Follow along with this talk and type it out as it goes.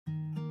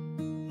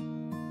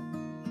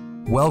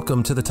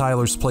Welcome to the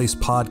Tyler's Place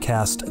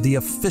podcast, the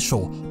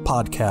official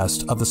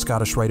podcast of the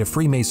Scottish Rite of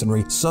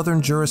Freemasonry,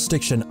 Southern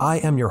Jurisdiction. I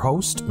am your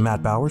host,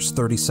 Matt Bowers,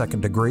 32nd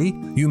Degree.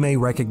 You may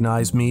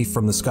recognize me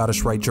from the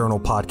Scottish Rite Journal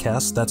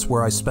podcast. That's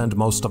where I spend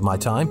most of my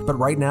time. But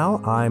right now,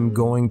 I'm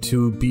going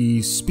to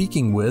be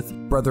speaking with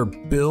Brother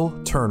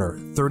Bill Turner,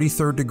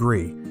 33rd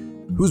Degree.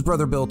 Who's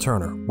Brother Bill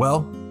Turner?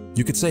 Well,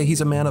 you could say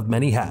he's a man of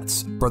many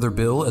hats. Brother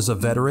Bill is a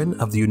veteran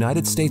of the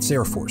United States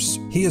Air Force.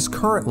 He is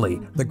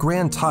currently the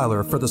Grand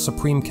Tyler for the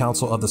Supreme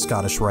Council of the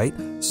Scottish Rite,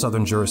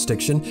 Southern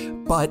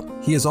Jurisdiction, but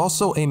he is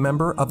also a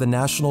member of the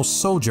National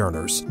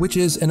Sojourners, which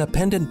is an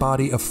appendant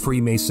body of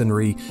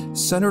Freemasonry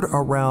centered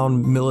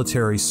around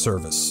military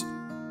service.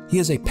 He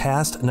is a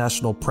past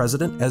national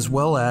president, as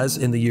well as,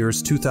 in the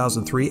years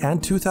 2003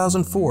 and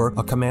 2004,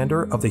 a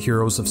commander of the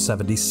Heroes of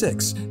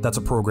 76. That's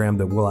a program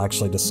that we'll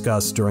actually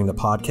discuss during the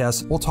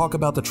podcast. We'll talk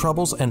about the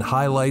troubles and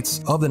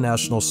highlights of the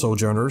National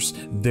Sojourners,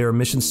 their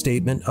mission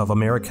statement of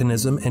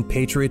Americanism and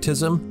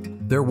patriotism,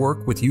 their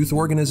work with youth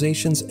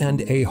organizations,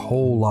 and a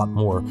whole lot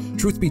more.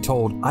 Truth be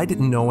told, I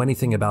didn't know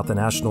anything about the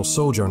National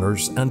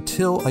Sojourners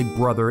until a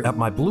brother at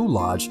my Blue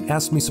Lodge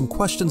asked me some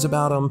questions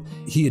about them.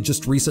 He had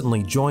just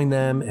recently joined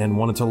them and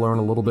wanted to learn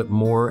a little bit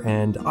more,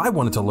 and I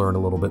wanted to learn a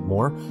little bit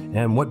more.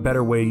 And what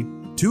better way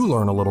to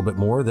learn a little bit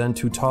more than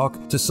to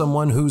talk to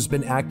someone who's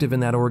been active in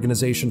that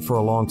organization for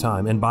a long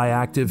time. And by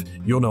active,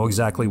 you'll know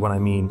exactly what I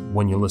mean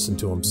when you listen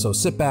to him. So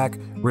sit back,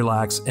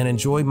 relax, and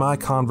enjoy my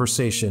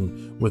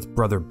conversation with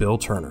Brother Bill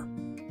Turner.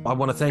 I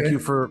want to thank you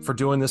for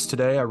doing this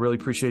today. I really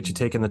appreciate you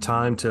taking the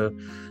time to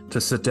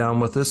sit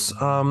down with us.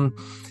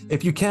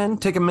 If you can,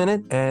 take a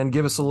minute and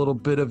give us a little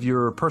bit of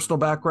your personal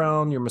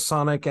background, your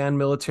Masonic and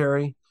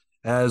military,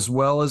 as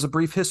well as a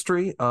brief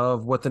history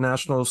of what the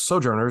National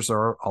Sojourners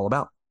are all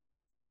about.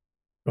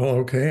 Oh,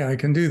 okay, I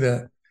can do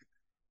that.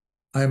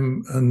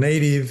 I'm a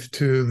native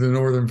to the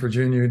Northern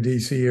Virginia,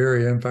 D.C.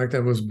 area. In fact, I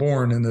was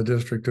born in the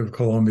District of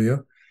Columbia,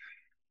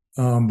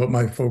 but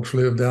my folks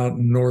lived out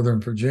in Northern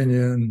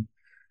Virginia, and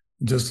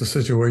just a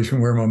situation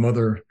where my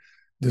mother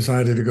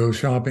decided to go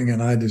shopping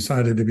and I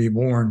decided to be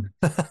born.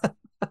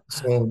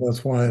 So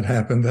that's why it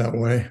happened that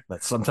way.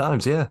 But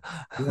sometimes, yeah.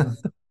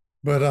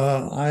 But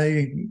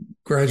I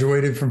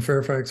graduated from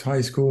Fairfax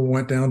High School,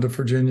 went down to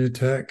Virginia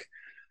Tech,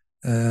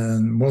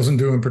 and wasn't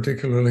doing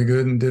particularly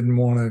good and didn't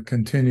want to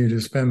continue to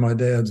spend my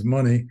dad's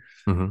money.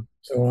 Mm-hmm.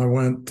 So I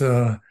went,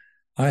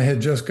 I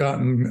had just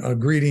gotten a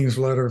greetings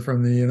letter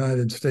from the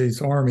United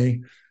States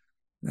Army.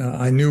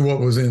 I knew what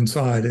was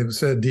inside. It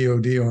said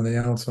DOD on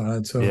the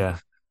outside. So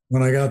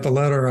when I got the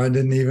letter, I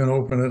didn't even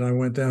open it. I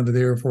went down to the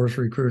Air Force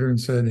recruiter and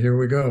said, here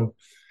we go.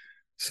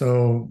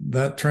 So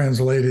that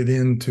translated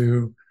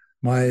into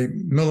my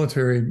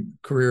military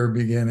career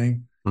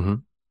beginning. Mm-hmm.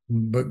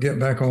 But get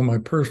back on my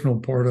personal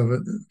part of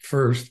it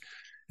first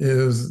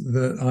is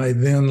that I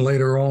then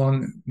later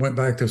on went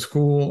back to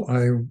school.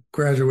 I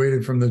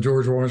graduated from the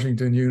George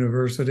Washington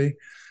University,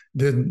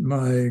 did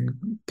my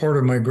part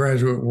of my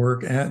graduate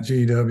work at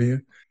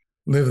GW,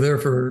 lived there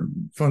for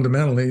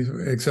fundamentally,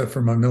 except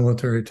for my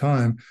military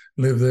time,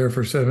 lived there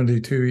for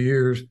 72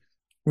 years.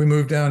 We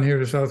moved down here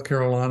to South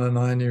Carolina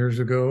 9 years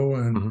ago,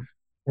 and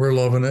we're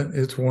loving it.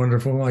 It's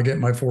wonderful. I get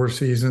my 4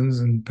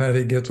 seasons, and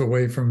Patty gets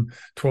away from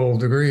 12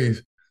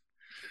 degrees.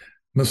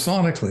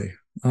 Masonically,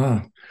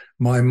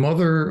 my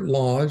mother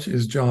lodge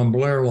is John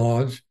Blair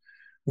Lodge,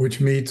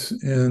 which meets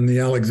in the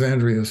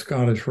Alexandria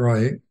Scottish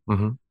Rite.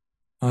 Mm-hmm.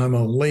 I'm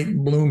a late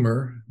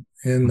bloomer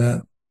in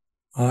that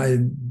I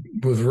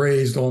was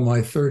raised on my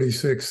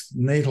 36th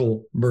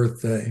natal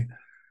birthday.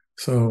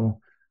 So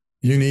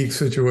unique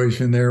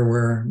situation there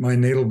where my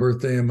natal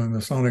birthday and my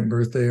Masonic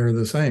birthday are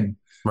the same.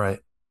 Right.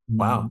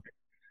 Wow.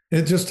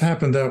 It just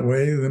happened that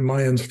way. Then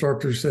my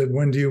instructor said,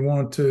 when do you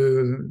want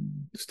to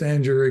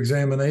stand your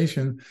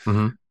examination?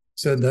 Mm-hmm.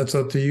 Said, that's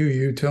up to you.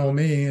 You tell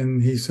me.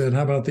 And he said,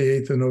 how about the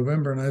 8th of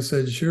November? And I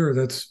said, sure,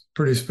 that's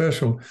pretty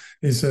special.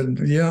 He said,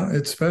 yeah,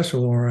 it's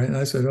special. All right. And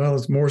I said, well,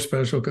 it's more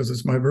special because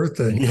it's my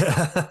birthday.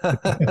 Yeah.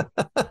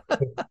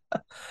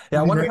 Yeah.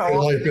 I wonder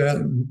how like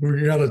that.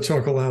 We got a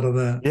chuckle out of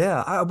that.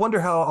 Yeah. I wonder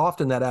how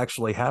often that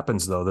actually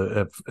happens, though,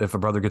 that if a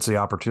brother gets the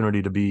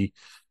opportunity to be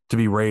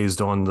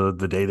raised on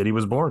the day that he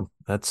was born.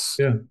 That's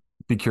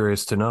be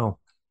curious to know.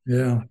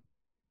 Yeah.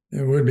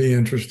 It would be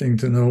interesting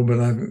to know, but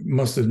I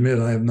must admit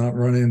I have not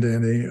run into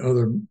any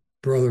other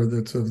brother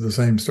that's of the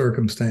same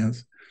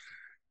circumstance.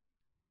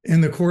 In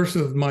the course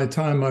of my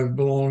time, I've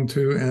belonged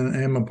to and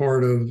am a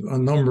part of a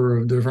number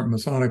of different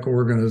Masonic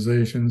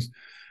organizations,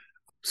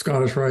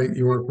 Scottish Rite,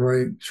 York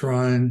Rite,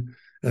 Shrine,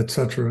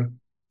 etc.,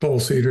 Pole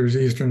Cedars,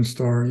 Eastern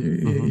Star,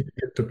 you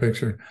get the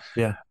picture.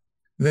 Yeah.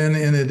 Then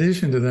in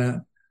addition to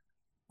that,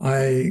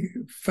 I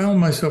found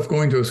myself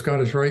going to a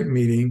Scottish Rite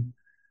meeting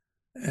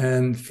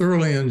and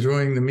thoroughly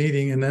enjoying the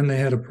meeting. And then they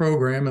had a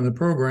program, and the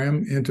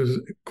program,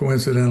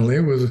 coincidentally,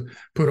 was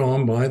put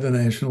on by the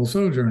National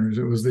Sojourners.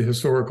 It was the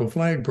Historical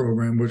Flag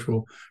Program, which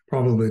we'll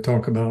probably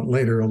talk about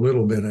later a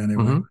little bit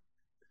anyway. Mm-hmm.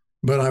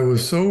 But I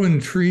was so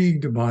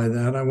intrigued by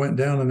that, I went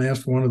down and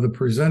asked one of the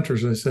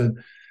presenters, I said,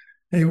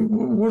 hey,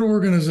 what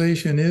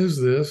organization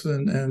is this?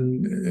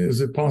 And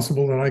is it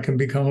possible that I can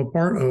become a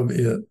part of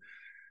it?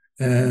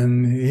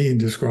 And he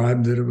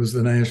described that it was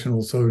the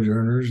National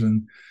Sojourners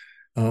and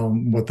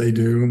what they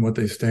do and what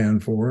they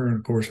stand for, and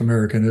of course,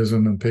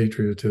 Americanism and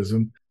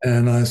patriotism.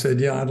 And I said,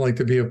 yeah, I'd like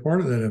to be a part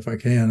of that if I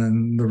can.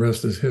 And the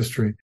rest is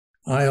history.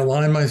 I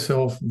align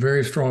myself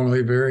very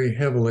strongly, very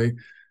heavily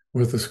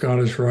with the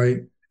Scottish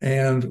Rite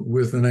and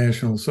with the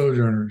National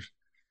Sojourners.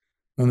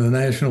 On the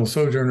National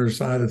Sojourners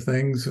side of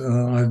things,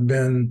 I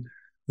am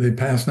a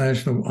past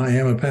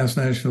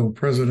national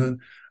president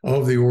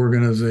of the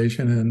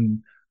organization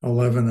in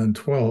 11 and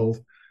 12.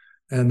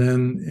 And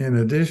then in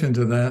addition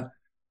to that,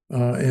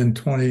 in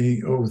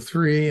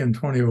 2003 and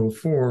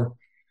 2004,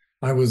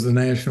 I was the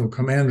national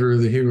commander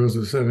of the Heroes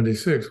of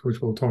 76, which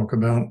we'll talk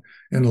about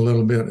in a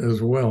little bit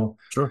as well.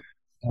 Sure.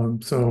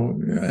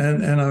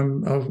 And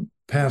I'm a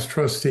past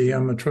trustee.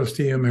 I'm a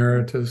trustee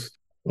emeritus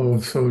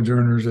of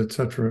Sojourners,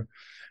 etc.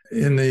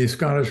 In the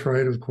Scottish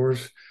Rite, of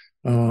course,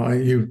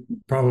 you've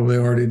probably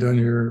already done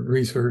your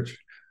research.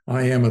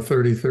 I am a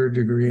 33rd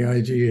degree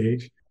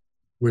IGH,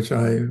 which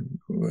I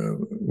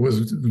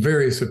was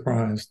very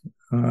surprised,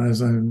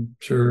 as I'm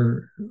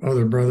sure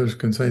other brothers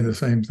can say the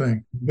same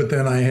thing. But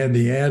then I had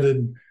the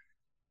added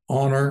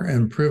honor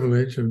and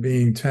privilege of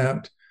being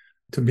tapped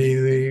to be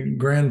the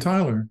Grand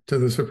Tyler to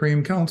the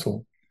Supreme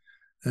Council.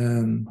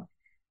 And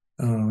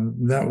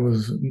that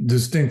was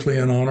distinctly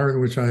an honor,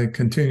 which I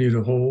continue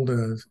to hold,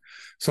 as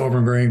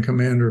Sovereign Grand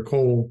Commander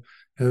Cole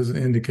has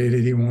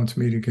indicated he wants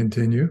me to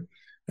continue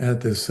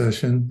at this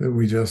session that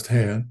we just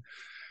had.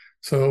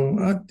 So,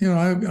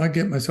 I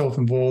get myself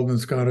involved in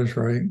Scottish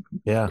Rite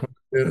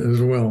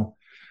as well.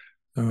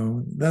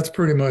 That's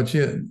pretty much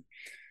it.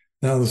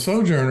 Now, the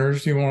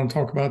Sojourners, you want to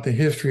talk about the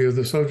history of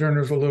the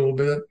Sojourners a little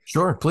bit?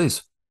 Sure,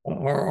 please.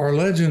 Our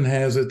legend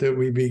has it that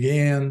we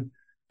began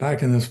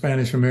back in the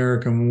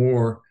Spanish-American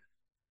War.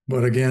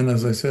 But again,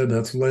 as I said,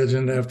 that's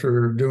legend.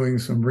 After doing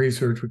some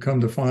research, we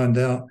come to find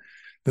out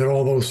that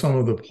although some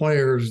of the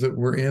players that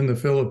were in the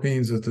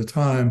Philippines at the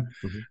time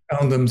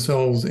found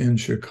themselves in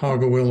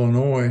Chicago,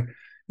 Illinois,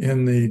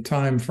 in the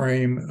time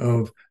frame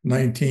of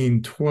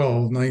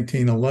 1912,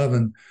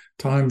 1911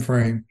 time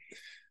frame,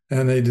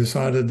 and they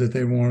decided that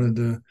they wanted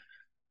to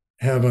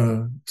have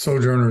a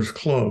Sojourners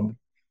Club.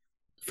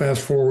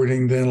 Fast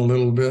forwarding then a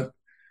little bit,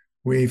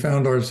 we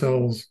found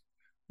ourselves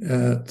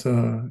at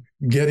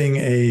getting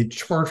a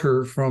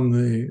charter from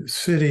the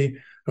city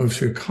of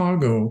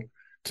Chicago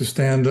to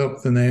stand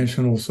up the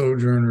National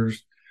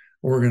Sojourners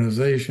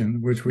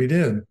organization, which we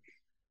did.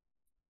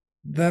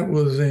 That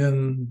was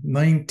in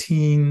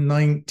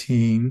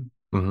 1919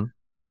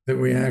 that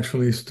we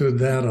actually stood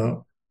that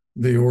up,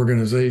 the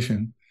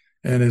organization,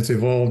 and it's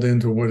evolved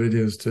into what it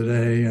is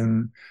today.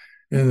 And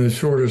in the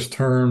shortest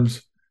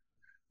terms,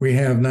 we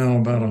have now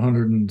about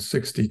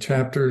 160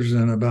 chapters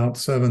and about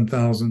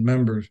 7,000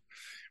 members.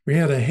 We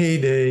had a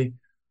heyday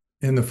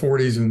in the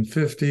 40s and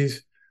 50s,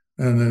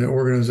 and the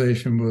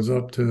organization was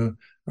up to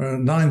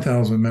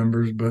 9,000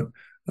 members, but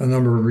a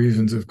number of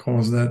reasons have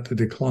caused that to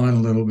decline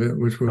a little bit,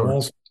 which we'll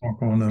also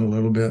talk on in a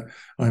little bit,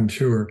 I'm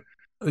sure.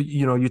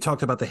 You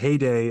talked about the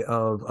heyday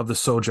of the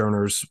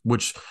Sojourners,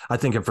 which I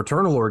think in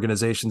fraternal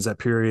organizations, that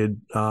period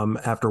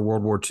after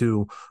World War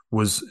II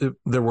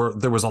there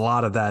was a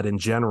lot of that in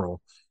general.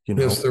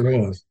 Yes, there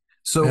was.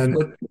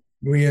 And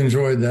we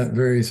enjoyed that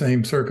very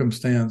same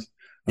circumstance.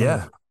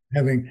 Yeah.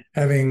 Having,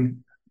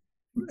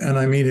 and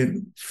I mean it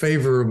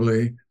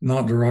favorably,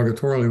 not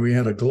derogatorily, we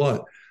had a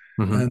glut.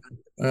 And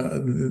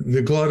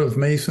the glut of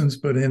Masons,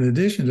 but in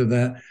addition to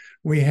that,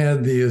 we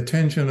had the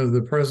attention of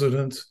the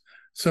presidents,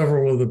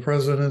 several of the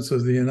presidents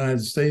of the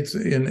United States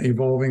in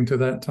evolving to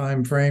that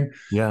time frame.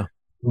 Yeah.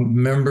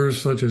 Members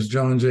such as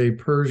John J.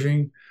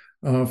 Pershing,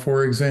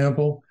 for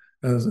example,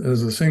 as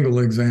a single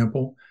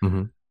example.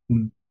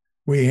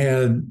 We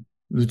had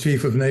the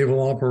Chief of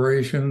Naval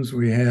Operations.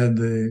 We had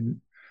the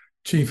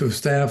Chief of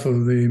Staff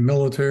of the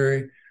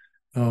military,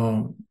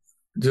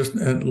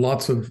 and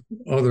lots of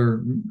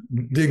other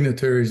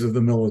dignitaries of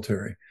the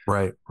military.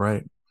 Right.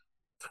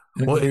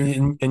 Well,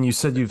 and you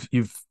said you've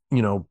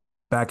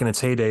back in its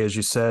heyday, as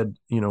you said,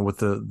 with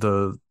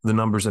the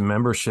numbers and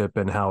membership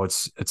and how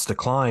it's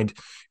declined.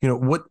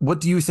 What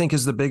do you think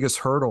is the biggest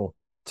hurdle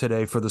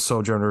today for the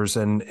Sojourners,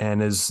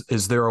 and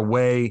is there a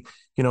way,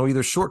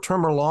 either short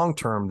term or long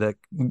term, that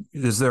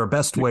is there a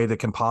best way that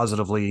can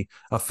positively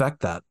affect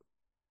that?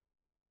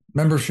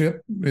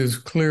 Membership is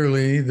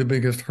clearly the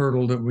biggest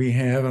hurdle that we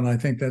have, and I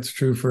think that's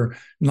true for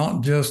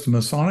not just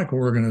Masonic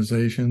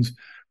organizations,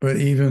 but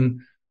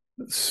even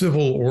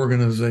civil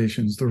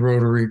organizations, the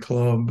Rotary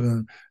Club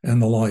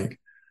and the like.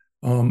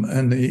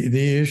 And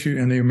the issue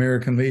in the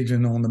American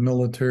Legion on the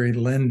military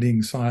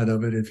lending side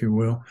of it, if you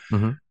will,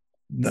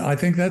 I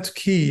think that's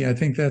key. I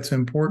think that's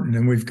important.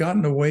 And we've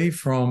gotten away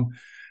from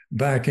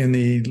back in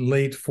the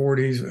late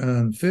 40s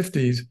and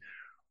 50s,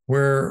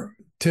 where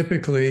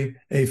typically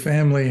a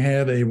family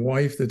had a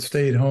wife that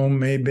stayed home,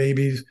 made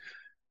babies,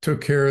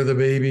 took care of the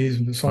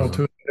babies, saw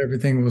to it that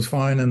everything was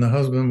fine, and the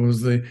husband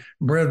was the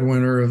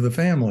breadwinner of the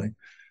family.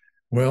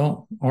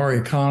 Well, our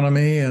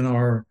economy and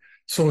our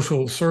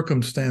social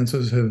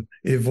circumstances have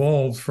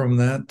evolved from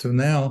that to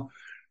now.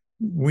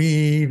 We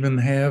even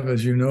have,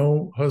 as you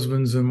know,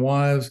 husbands and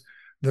wives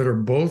that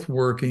are both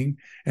working,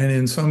 and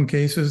in some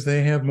cases,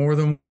 they have more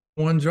than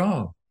one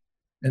job.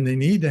 And they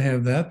need to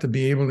have that to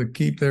be able to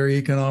keep their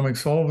economic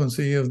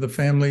solvency of the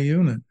family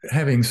unit.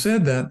 Having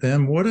said that,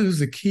 then, what is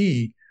the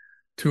key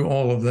to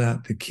all of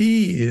that? The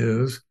key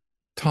is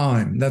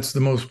time. That's the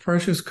most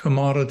precious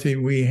commodity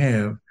we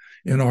have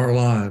in our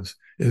lives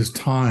is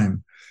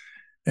time.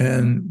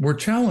 And we're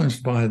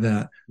challenged by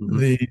that. Mm-hmm.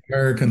 The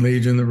American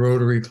Legion, the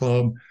Rotary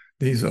Club,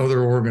 these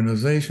other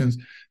organizations,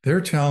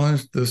 they're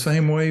challenged the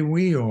same way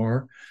we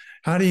are.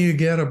 How do you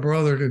get a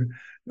brother to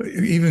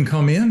even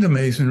come into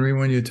Masonry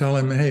when you tell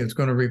him, hey, it's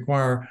going to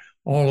require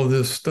all of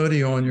this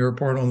study on your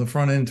part on the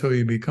front end until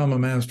you become a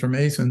Master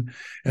Mason.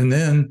 And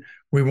then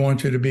we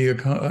want you to be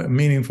a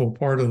meaningful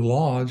part of the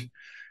lodge.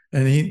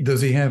 And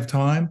does he have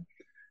time?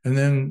 And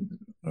then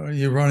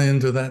you run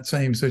into that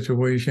same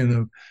situation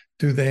of,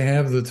 do they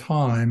have the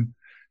time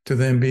to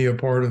then be a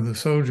part of the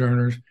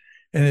Sojourners?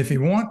 And if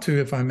you want to,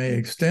 if I may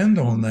extend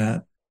on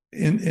that,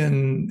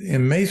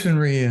 in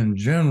Masonry in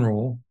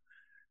general,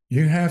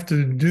 you have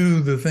to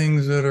do the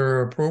things that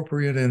are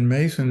appropriate in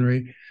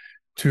Masonry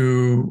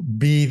to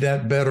be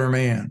that better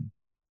man.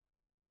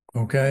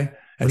 Okay.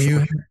 And you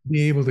have to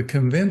be able to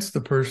convince the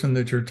person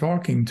that you're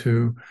talking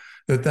to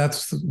that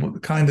that's the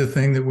kind of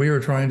thing that we are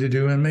trying to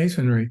do in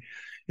Masonry,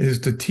 is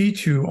to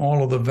teach you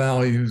all of the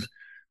values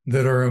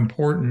that are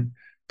important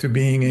to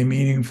being a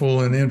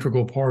meaningful and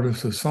integral part of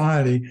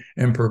society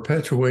and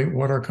perpetuate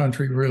what our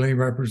country really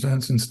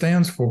represents and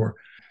stands for.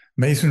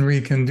 Masonry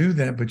can do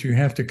that, but you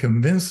have to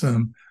convince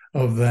them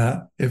of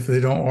that if they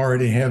don't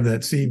already have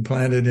that seed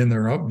planted in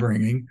their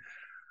upbringing.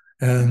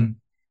 And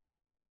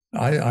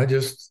I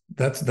just,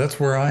 that's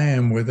where I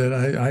am with it.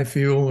 I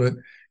feel that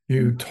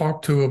you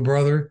talk to a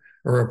brother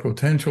or a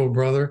potential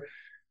brother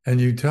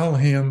and you tell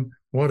him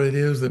what it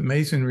is that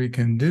Masonry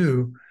can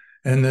do,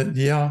 and that,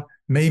 yeah,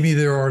 maybe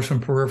there are some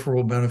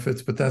peripheral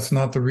benefits, but that's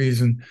not the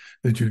reason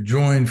that you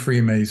join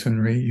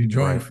Freemasonry. You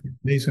join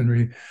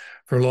Freemasonry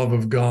for love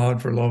of God,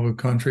 for love of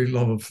country,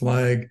 love of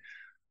flag,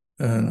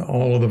 and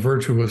all of the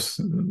virtuous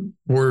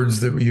words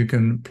that you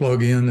can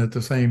plug in at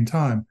the same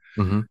time.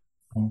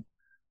 Mm-hmm.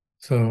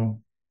 So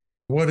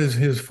what is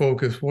his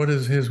focus? What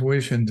is his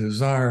wish and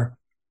desire?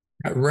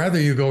 I'd rather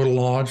you go to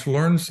lodge,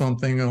 learn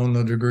something on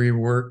the degree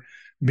work,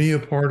 be a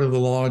part of the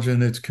lodge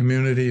and its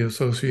community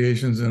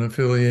associations and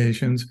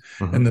affiliations,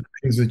 Mm-hmm. and the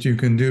things that you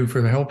can do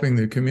for helping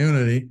the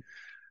community.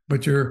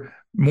 But you're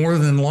more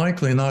than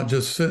likely not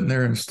just sitting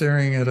there and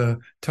staring at a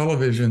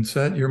television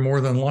set. You're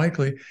more than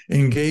likely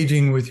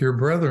engaging with your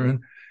brethren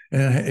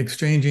and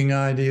exchanging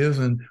ideas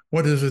and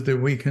what is it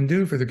that we can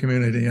do for the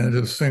community. And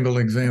it's a single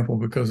example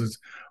because it's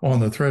on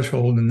the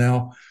threshold and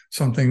now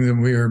something that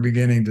we are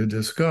beginning to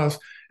discuss.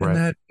 And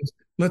that is,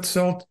 let's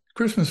sell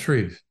Christmas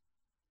trees.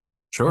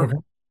 Sure. Okay.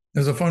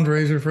 As a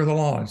fundraiser for the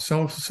lodge,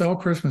 sell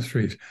Christmas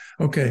trees.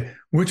 Okay,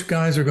 which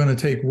guys are going to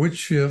take which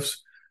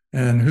shifts,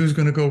 and who's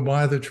going to go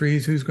buy the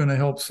trees? Who's going to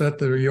help set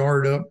their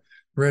yard up,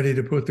 ready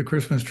to put the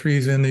Christmas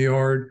trees in the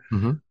yard?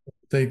 Mm-hmm.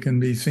 They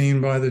can be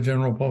seen by the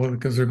general public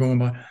because they're going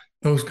by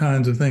those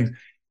kinds of things.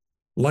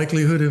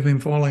 Likelihood of him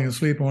falling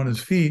asleep on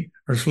his feet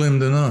are slim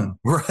to none.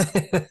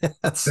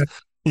 Right.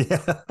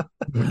 Yeah.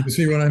 You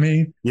see what I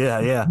mean?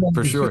 Yeah,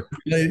 for sure.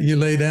 You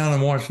lay down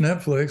and watch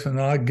Netflix, and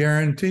I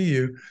guarantee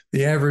you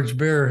the average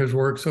bear has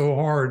worked so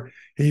hard,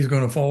 he's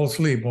going to fall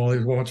asleep while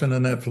he's watching a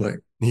Netflix.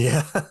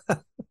 Yeah.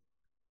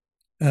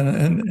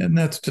 And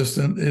that's just,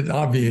 it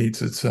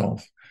obviates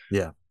itself.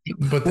 Yeah.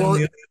 But then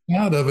the other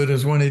side of it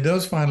is when he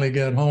does finally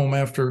get home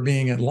after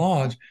being at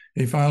lodge,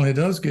 he finally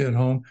does get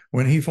home.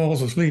 When he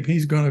falls asleep,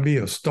 he's going to be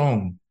a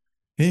stone.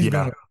 He's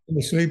going to fall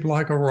asleep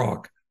like a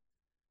rock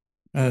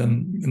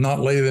and not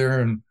lay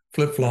there and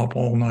flip-flop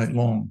all night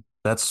long.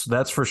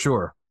 That's for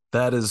sure.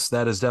 That is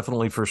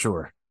definitely for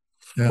sure.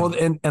 Yeah. Well,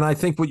 and I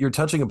think what you're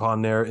touching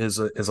upon there is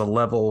a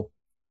level,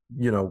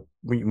 you know,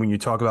 when you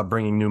talk about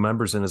bringing new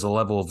members in, is a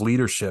level of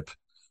leadership.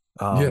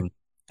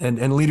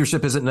 And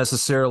leadership isn't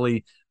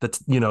necessarily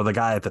the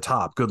guy at the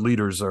top. Good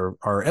leaders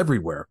are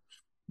everywhere.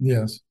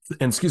 Yes.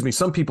 And excuse me,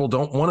 some people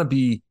don't want to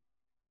be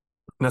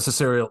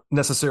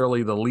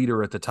necessarily the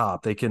leader at the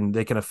top. They can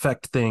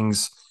affect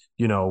things,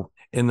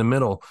 in the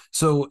middle.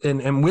 So,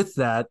 and with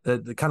that,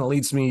 it kind of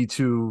leads me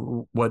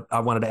to what I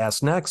wanted to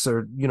ask next,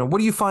 or, what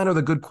do you find are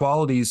the good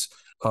qualities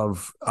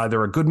of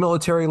either a good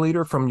military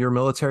leader from your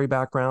military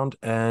background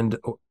and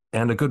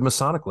a good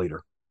Masonic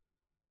leader?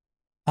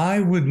 I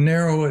would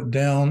narrow it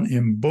down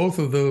in both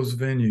of those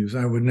venues.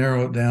 I would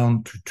narrow it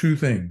down to two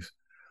things.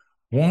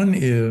 One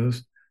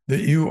is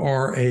that you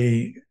are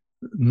a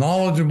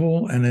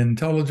knowledgeable and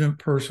intelligent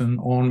person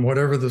on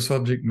whatever the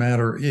subject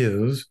matter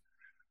is,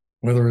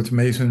 whether it's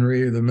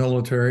Masonry or the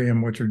military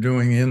and what you're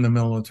doing in the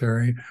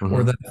military, mm-hmm.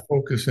 or that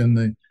focus in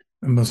the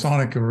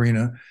Masonic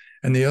arena.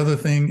 And the other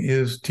thing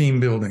is team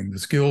building, the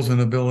skills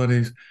and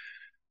abilities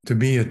to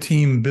be a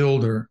team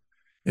builder.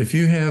 If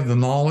you have the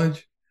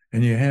knowledge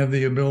and you have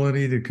the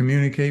ability to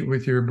communicate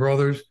with your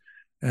brothers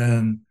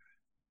and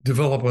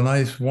develop a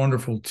nice,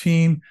 wonderful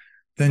team,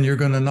 then you're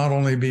going to not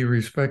only be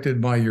respected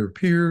by your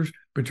peers,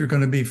 but you're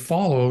going to be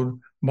followed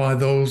by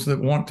those that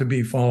want to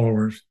be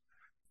followers.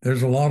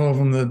 There's a lot of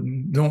them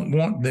that don't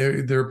want,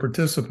 they're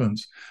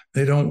participants.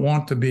 They don't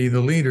want to be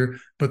the leader,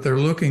 but they're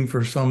looking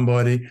for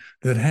somebody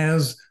that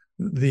has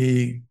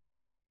the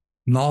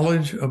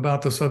knowledge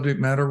about the subject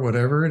matter,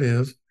 whatever it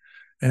is,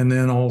 and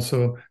then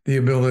also the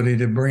ability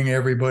to bring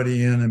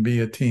everybody in and be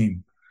a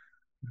team.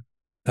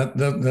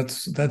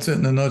 That's it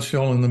in a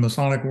nutshell in the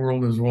Masonic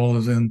world as well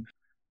as in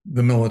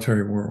the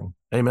military world.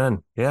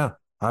 Amen. Yeah,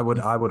 I would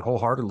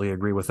wholeheartedly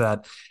agree with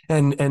that.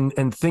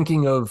 And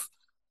thinking of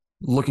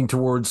looking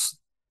towards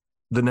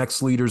the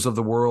next leaders of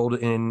the world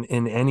in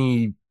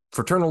any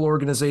fraternal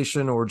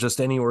organization or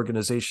just any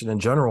organization in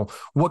general,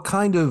 what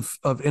kind of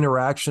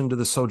interaction do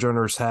the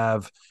Sojourners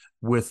have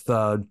with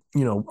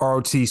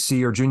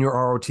ROTC or junior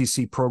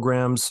ROTC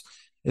programs?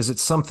 Is it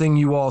something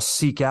you all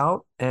seek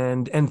out?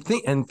 And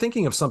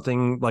thinking of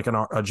something like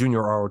a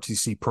junior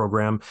ROTC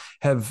program,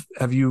 have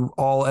you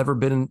all ever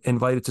been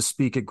invited to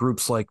speak at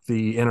groups like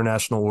the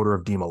International Order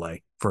of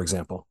Demolay, for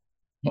example?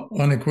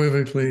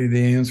 Unequivocally,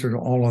 the answer to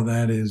all of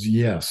that is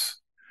yes.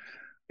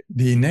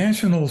 The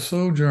National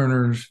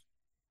Sojourners,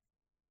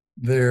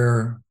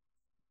 their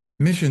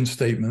mission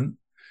statement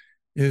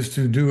is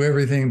to do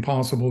everything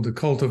possible to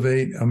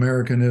cultivate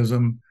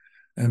Americanism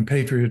and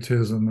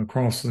patriotism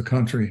across the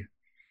country.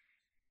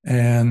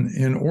 And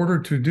in order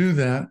to do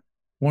that,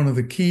 one of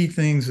the key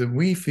things that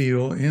we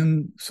feel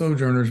in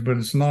Sojourners, but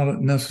it's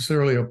not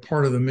necessarily a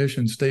part of the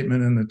mission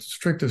statement in the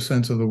strictest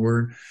sense of the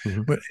word,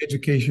 but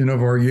education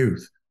of our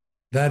youth.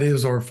 That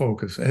is our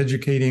focus,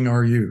 educating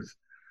our youth.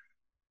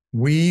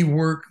 We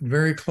work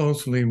very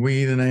closely,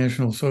 we, the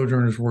National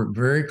Sojourners, work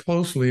very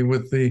closely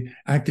with the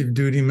active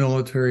duty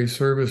military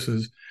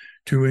services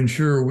to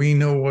ensure we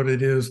know what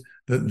it is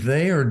that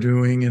they are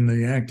doing in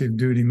the active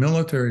duty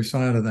military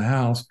side of the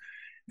house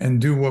and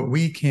do what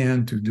we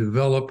can to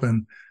develop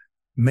and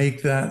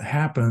make that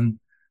happen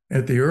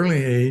at the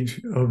early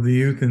age of the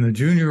youth in the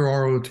junior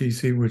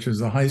ROTC, which is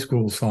the high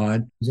school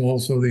side. There's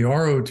also the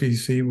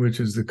ROTC,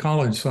 which is the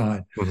college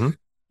side.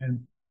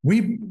 And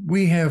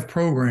we have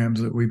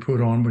programs that we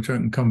put on, which I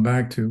can come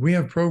back to. We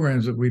have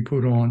programs that we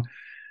put on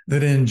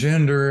that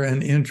engender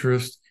an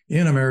interest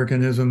in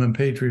Americanism and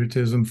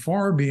patriotism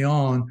far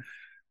beyond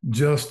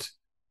just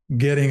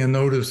getting a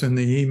notice in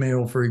the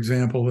email, for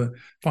example, that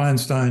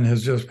Feinstein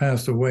has just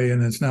passed away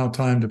and it's now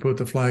time to put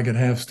the flag at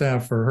half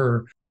staff for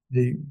her,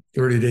 the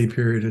 30-day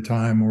period of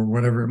time or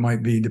whatever it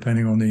might be,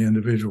 depending on the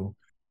individual.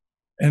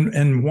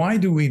 And why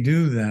do we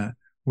do that?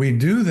 We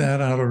do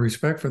that out of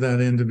respect for that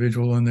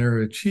individual and their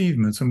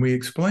achievements. And we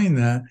explain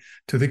that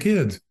to the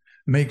kids,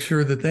 make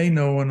sure that they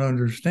know and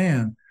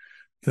understand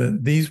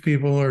that these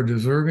people are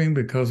deserving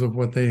because of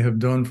what they have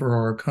done for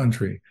our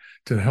country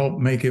to help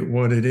make it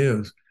what it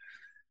is.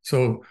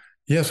 So,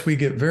 yes, we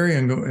get very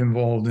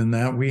involved in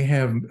that. We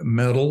have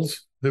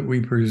medals that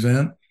we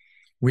present.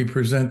 We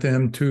present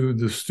them to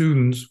the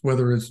students,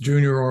 whether it's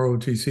junior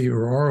ROTC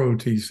or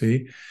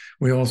ROTC.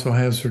 We also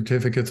have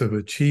certificates of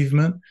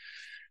achievement.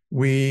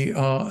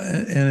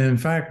 And in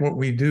fact, what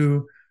we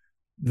do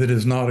that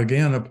is not,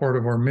 again, a part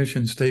of our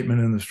mission statement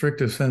in the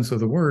strictest sense of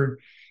the word,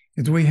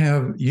 is we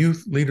have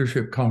youth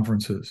leadership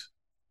conferences.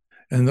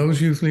 And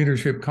those youth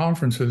leadership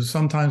conferences,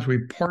 sometimes we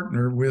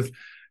partner with,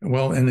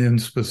 and in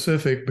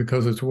specific,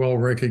 because it's well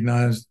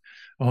recognized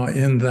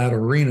in that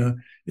arena,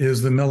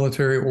 is the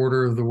Military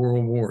Order of the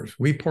World Wars.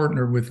 We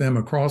partner with them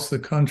across the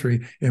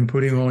country in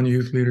putting on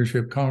youth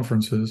leadership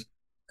conferences.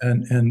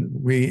 And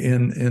we,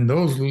 in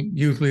those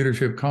youth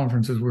leadership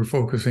conferences, we're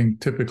focusing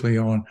typically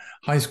on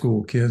high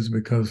school kids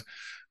because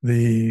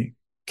the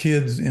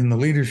kids in the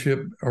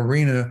leadership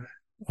arena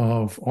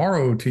of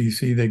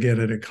ROTC, they get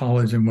it at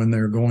college and when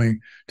they're going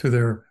to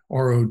their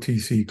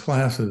ROTC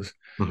classes,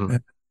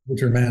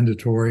 which are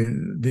mandatory.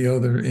 The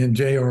other, in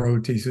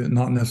JROTC,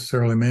 not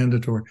necessarily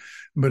mandatory,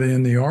 but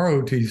in the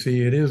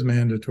ROTC, it is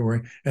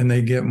mandatory, and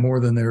they get more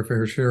than their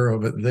fair share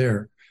of it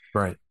there.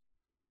 Right.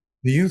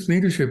 The youth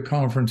leadership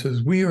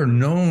conferences, we are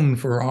known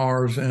for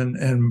ours and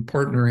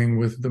partnering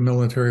with the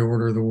Military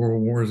Order of the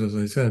World Wars, as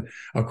I said,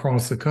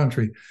 across the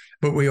country.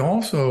 But we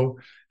also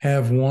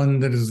have one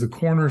that is the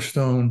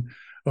cornerstone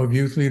of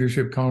youth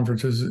leadership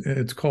conferences.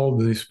 It's called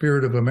the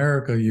Spirit of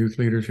America Youth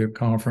Leadership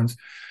Conference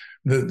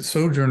that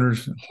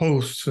Sojourners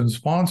hosts and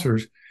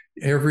sponsors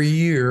every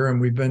year.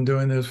 And we've been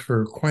doing this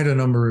for quite a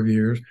number of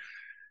years.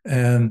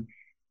 And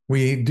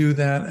we do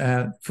that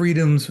at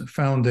Freedom's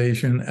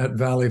Foundation at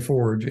Valley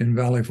Forge in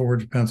Valley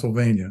Forge,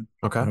 Pennsylvania.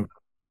 Okay.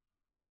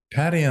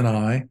 Patty and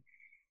I,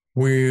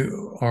 we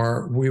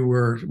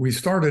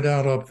started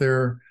out up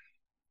there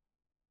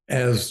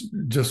as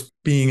just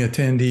being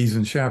attendees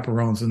and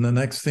chaperones. And the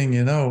next thing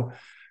you know,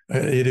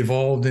 it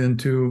evolved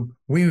into,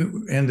 we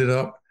ended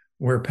up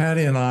where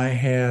Patty and I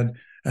had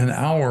an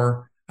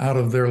hour out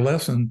of their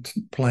lesson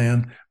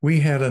plan. We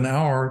had an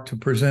hour to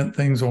present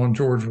things on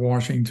George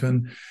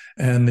Washington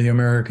and the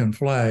American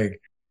flag.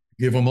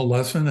 give them a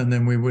lesson, and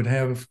then we would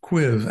have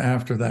quiz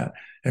after that.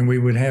 And we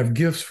would have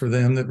gifts for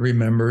them that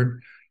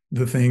remembered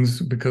the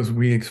things because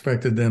we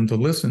expected them to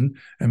listen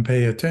and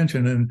pay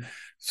attention. And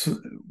so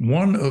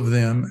one of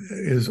them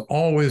is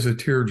always a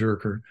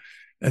tearjerker.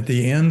 At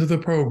the end of the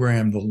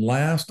program, the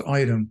last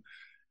item,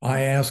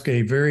 I ask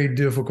a very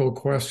difficult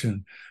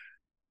question.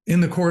 In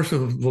the course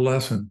of the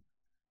lesson,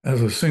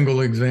 as a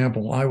single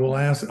example, I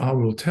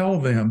will tell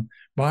them,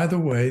 by the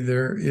way,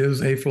 there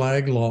is a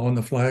flag law, and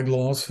the flag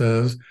law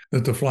says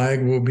that the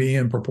flag will be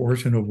in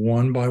proportion of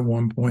 1 by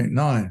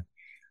 1.9.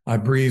 I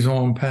breeze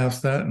on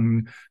past that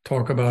and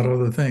talk about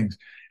other things.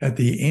 At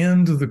the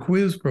end of the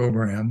quiz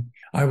program,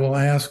 I will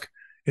ask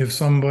if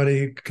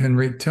somebody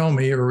can tell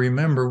me or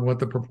remember what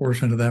the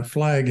proportion of that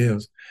flag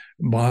is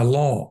by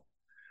law.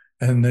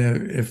 And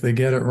if they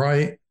get it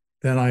right,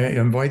 then I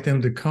invite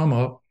them to come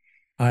up.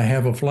 I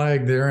have a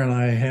flag there, and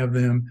I have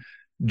them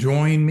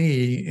join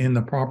me in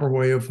the proper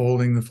way of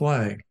folding the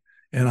flag.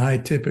 And I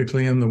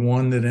typically am the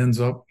one that ends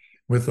up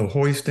with the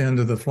hoist end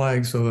of the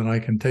flag so that I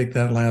can take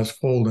that last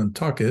fold and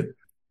tuck it,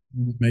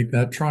 make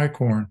that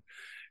tricorn.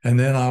 And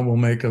then I will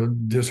make a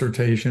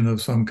dissertation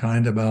of some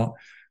kind about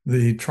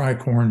the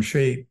tricorn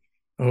shape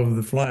of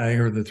the flag,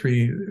 or the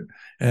three,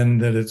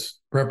 and that it's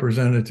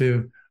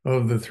representative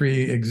of the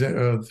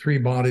three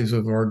bodies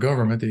of our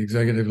government, the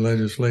executive,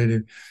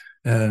 legislative,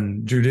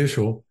 and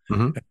judicial.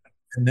 Mm-hmm.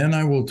 And then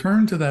I will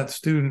turn to that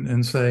student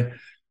and say,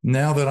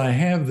 now that I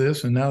have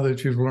this, and now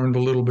that you've learned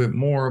a little bit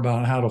more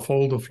about how to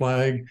fold a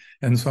flag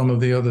and some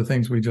of the other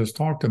things we just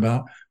talked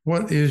about,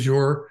 what is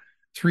your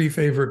 3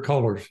 favorite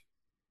colors?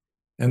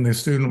 And the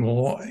student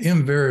will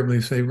invariably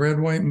say red,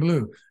 white, and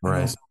blue. Right.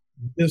 And I'll say,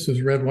 this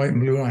is red, white,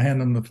 and blue. I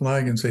hand them the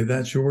flag and say,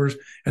 that's yours.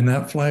 And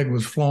that flag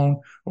was flown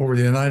over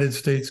the United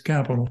States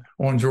Capitol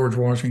on George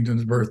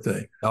Washington's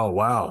birthday. Oh,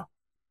 wow.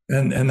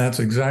 And that's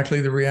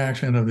exactly the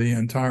reaction of the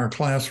entire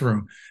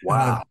classroom.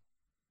 Wow.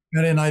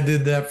 And I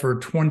did that for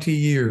 20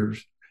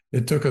 years.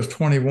 It took us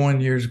 21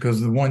 years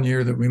because the one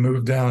year that we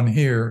moved down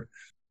here,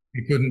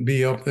 we couldn't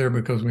be up there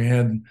because we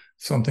had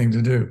something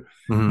to do.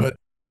 Mm-hmm.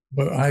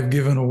 But I've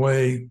given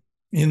away,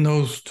 in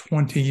those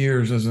 20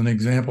 years, as an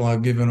example,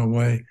 I've given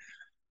away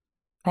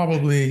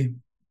probably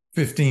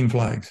 15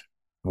 flags.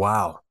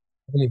 Wow.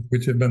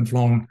 Which have been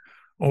flown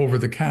over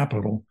the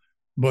Capitol.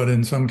 But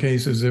in some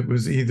cases, it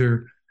was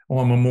either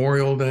on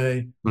Memorial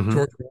Day, mm-hmm.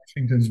 George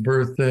Washington's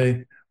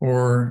birthday,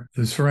 or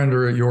the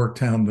surrender at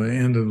Yorktown, the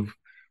end of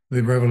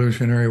the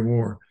Revolutionary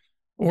War,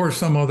 or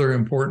some other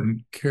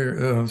important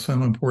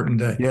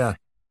day. Yeah.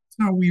 That's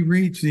how we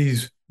reach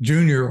these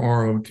junior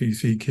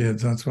ROTC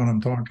kids. That's what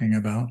I'm talking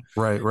about.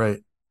 Right, right.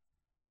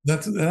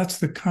 That's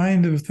the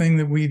kind of thing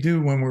that we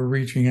do when we're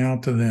reaching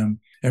out to them.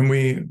 And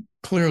we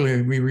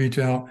reach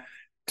out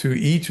to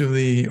each of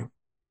the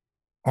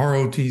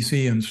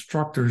ROTC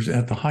instructors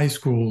at the high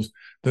schools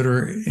that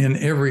are in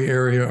every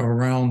area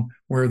around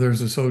where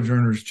there's a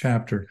Sojourners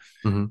chapter.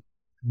 Mm-hmm.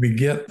 We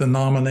get the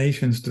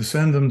nominations to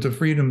send them to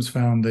Freedom's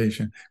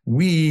Foundation.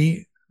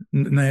 We,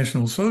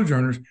 National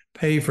Sojourners,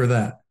 pay for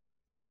that.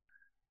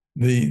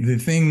 The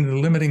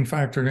limiting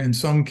factor in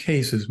some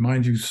cases,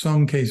 mind you,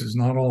 some cases,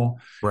 not all,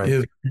 right,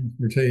 is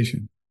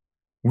transportation.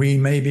 We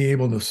may be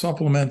able to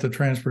supplement the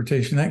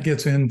transportation. That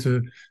gets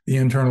into the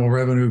Internal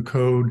Revenue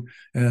Code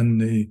and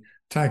the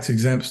tax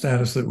exempt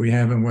status that we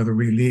have and whether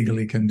we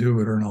legally can do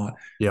it or not.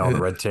 Yeah, all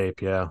the red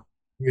tape, yeah.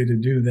 Way to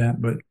do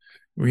that, but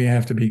we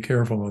have to be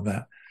careful of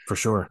that. For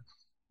sure.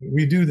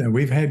 We do that.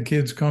 We've had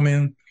kids come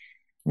in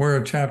where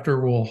a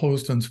chapter will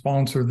host and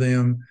sponsor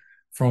them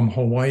from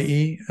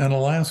Hawaii and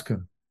Alaska.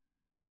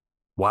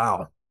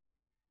 Wow.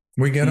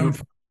 We get them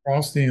from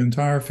across the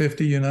entire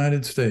 50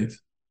 United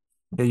States.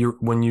 Yeah,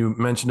 when you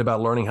mentioned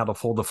about learning how to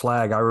fold a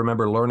flag, I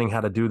remember learning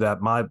how to do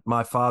that.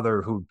 My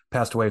father, who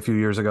passed away a few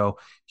years ago,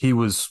 he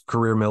was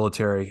career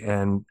military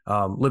and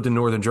lived in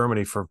northern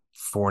Germany for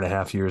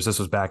 4.5 years. This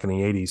was back in the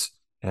 80s.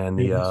 And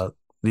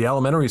the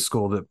elementary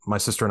school that my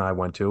sister and I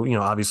went to,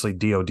 obviously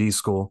DOD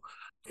school,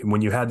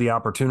 when you had the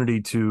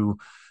opportunity to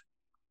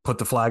put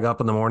the flag up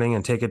in the morning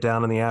and take it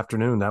down in the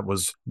afternoon, that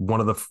was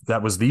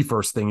the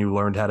first thing you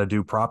learned how to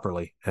do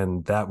properly.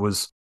 And that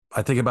was,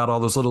 I think about all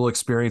those little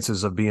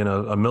experiences of being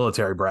a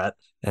military brat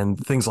and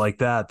things like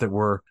that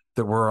were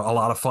a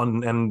lot of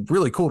fun and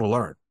really cool to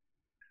learn.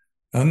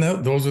 And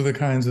those are the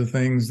kinds of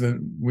things that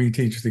we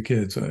teach the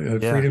kids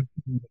at Freedom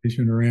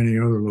Foundation or any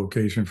other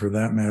location for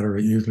that matter,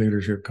 at youth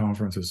leadership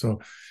conferences. So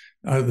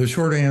the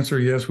short answer,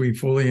 yes, we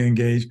fully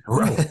engage.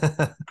 Right.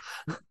 A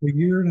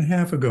year and a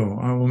half ago,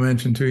 I will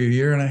mention to you, a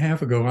year and a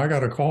half ago, I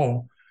got a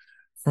call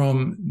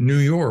from New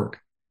York,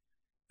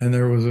 and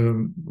there was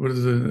a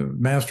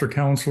master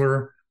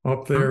counselor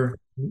up there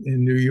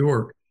in New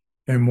York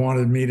and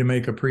wanted me to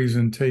make a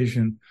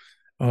presentation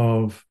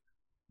of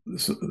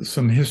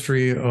some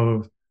history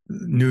of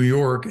New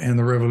York and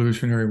the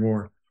Revolutionary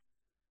War.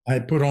 I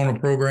put on a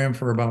program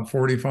for about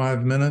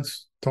 45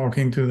 minutes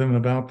talking to them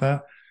about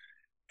that.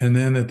 And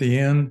then at the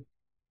end,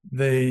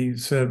 they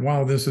said,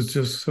 wow, this is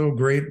just so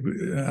great.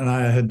 And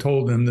I had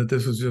told them that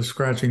this is just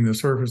scratching the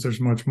surface.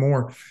 There's much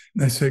more.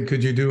 And they said,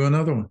 could you do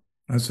another one?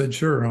 I said,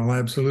 sure, I'll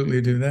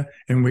absolutely do that.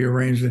 And we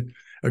arranged it.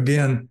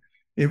 Again,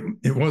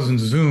 it wasn't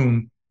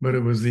Zoom, but it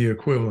was the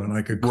equivalent.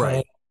 I could call,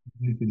 Right.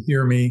 you could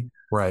hear me.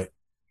 Right.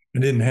 I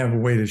didn't have a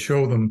way to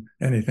show them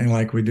anything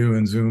like we do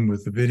in Zoom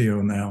with the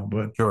video now,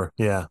 Sure.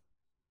 Yeah.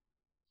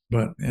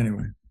 but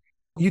anyway.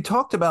 You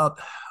talked about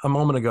a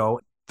moment ago,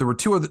 there were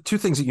two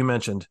things that you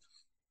mentioned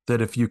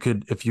that if you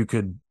could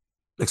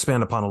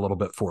expand upon a little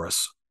bit for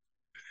us.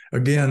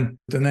 Again,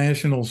 the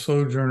National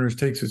Sojourners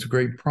takes its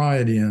great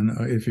pride in,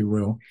 if you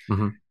will,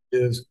 Mm-hmm.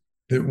 is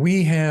that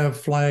we have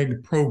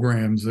flagged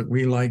programs that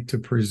we like to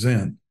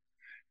present.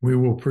 We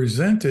will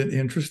present it,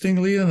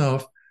 interestingly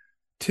enough,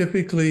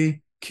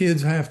 typically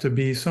kids have to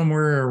be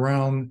somewhere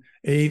around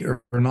 8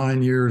 or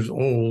 9 years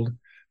old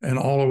and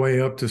all the way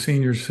up to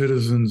senior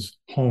citizens'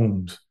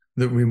 homes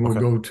that we will Okay.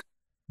 go to.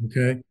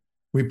 Okay.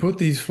 We put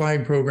these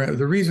flag programs.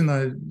 The reason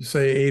I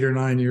say 8 or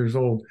 9 years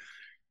old,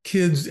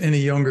 kids any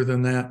younger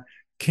than that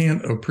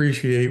can't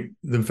appreciate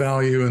the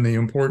value and the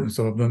importance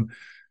of them.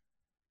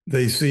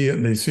 They see it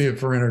and they see it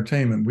for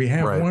entertainment. We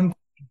have Right. one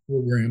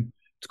program.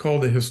 It's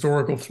called the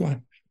historical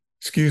flag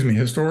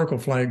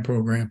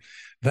program.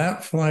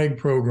 That flag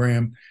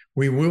program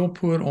we will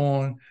put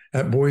on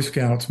at Boy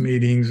Scouts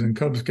meetings and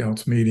Cub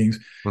Scouts meetings.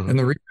 Mm-hmm. And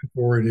the reason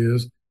for it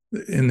is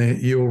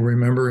you'll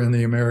remember in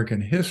the American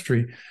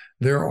history,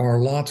 there are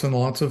lots and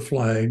lots of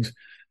flags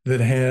that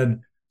had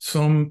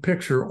some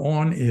picture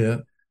on it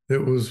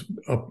that was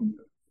a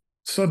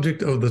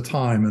subject of the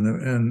time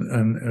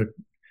and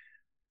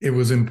it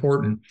was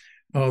important.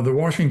 The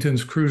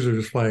Washington's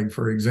Cruisers flag,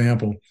 for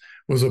example,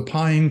 was a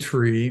pine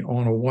tree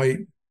on a white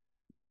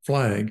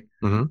flag,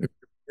 Mm-hmm. a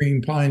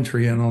green pine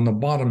tree, and on the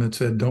bottom it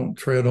said, "Don't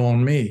tread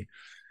on me."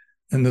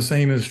 And the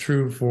same is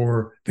true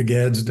for the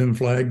Gadsden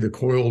flag, the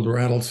coiled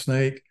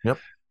rattlesnake. Yep.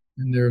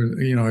 And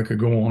there, I could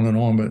go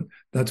on, but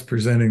that's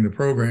presenting the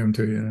program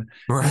to you.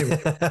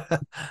 Anyway, Right.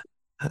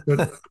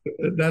 but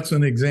that's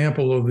an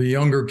example of the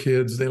younger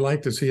kids. They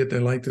like to see it. They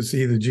like to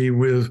see the gee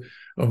whiz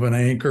of an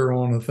anchor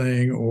on a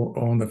thing or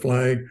on the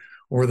flag,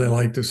 or they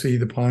like to see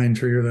the pine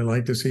tree, or they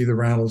like to see the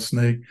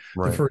rattlesnake.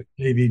 The Right. first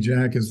Navy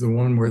Jack is the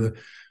one where the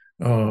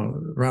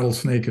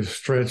rattlesnake is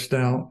stretched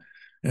out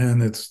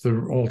and it's the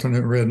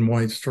alternate red and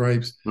white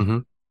stripes. Mm-hmm.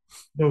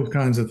 Those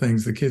kinds of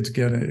things the kids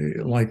get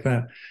like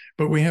that.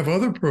 But we have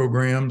other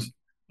programs,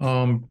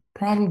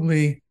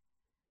 probably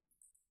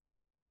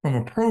from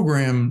a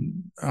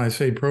program, I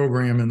say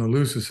program in the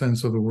loosest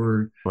sense of the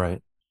word.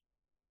 Right.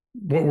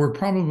 What we're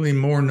probably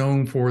more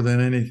known for than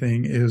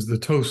anything is the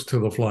toast to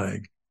the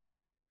flag.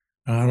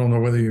 I don't know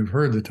whether you've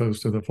heard the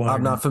toast to the I'm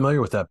flag. not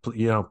familiar with that.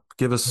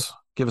 Give us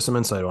some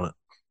insight on it.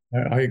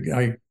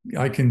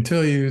 I can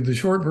tell you the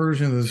short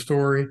version of the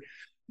story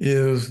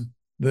is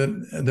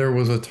that there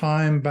was a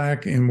time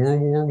back in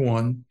World War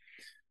One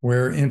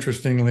where,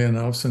 interestingly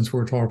enough, since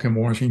we're talking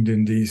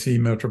Washington, D.C.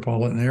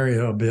 metropolitan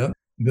area a bit,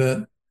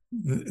 that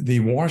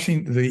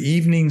the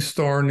Evening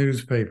Star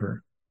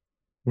newspaper,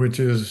 which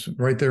is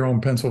right there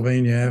on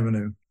Pennsylvania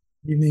Avenue,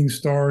 Evening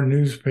Star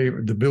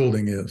newspaper, the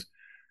building is,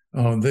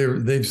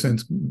 they've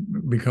since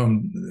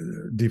become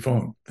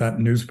defunct, that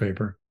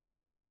newspaper.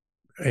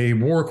 A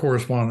war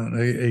correspondent,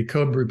 a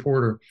Cub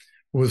reporter,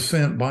 was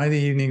sent by the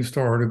Evening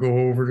Star to go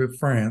over to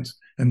France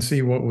and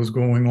see what was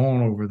going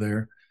on over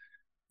there.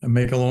 And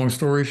make a long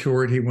story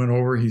short, he went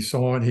over, he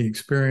saw it, he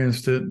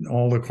experienced it,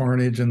 all the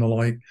carnage and the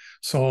like,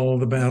 saw all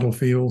the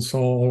battlefields,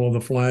 saw all of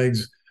the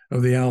flags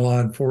of the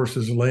Allied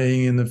forces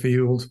laying in the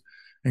fields,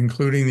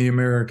 including the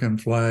American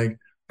flag,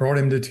 brought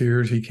him to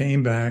tears. He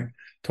came back,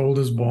 told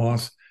his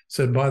boss,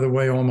 said, by the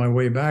way, on my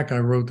way back, I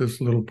wrote this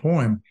little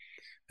poem.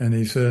 And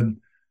he said,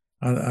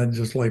 I'd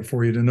just like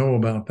for you to know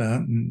about that.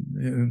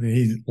 And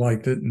he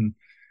liked it. And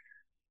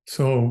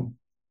so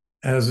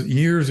as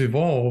years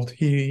evolved,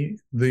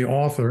 the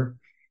author,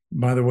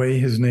 by the way,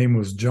 his name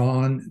was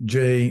John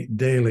J.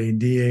 Daly,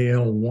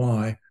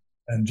 Daly.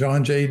 And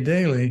John J.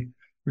 Daly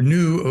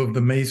knew of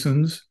the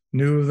Masons,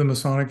 knew of the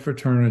Masonic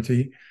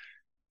fraternity.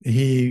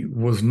 He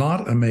was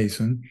not a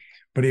Mason,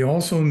 but he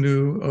also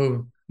knew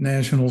of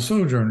National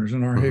Sojourners.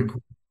 And our Mm-hmm.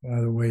 headquarters,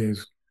 by the way,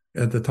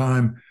 at the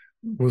time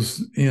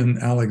was in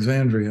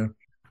Alexandria.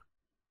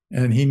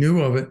 And he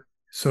knew of it.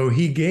 So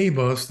he gave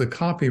us the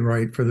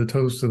copyright for the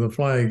Toast to the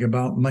Flag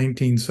about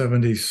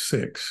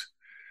 1976.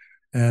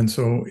 And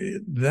so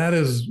that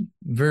is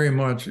very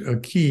much a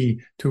key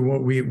to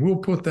what we'll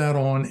put that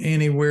on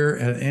anywhere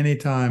at any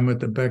time at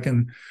the beck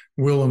and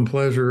will and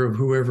pleasure of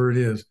whoever it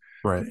is.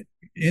 Right.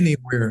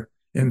 Anywhere.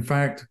 In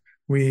fact,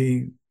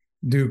 we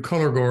do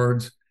color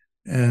guards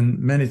and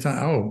many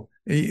times,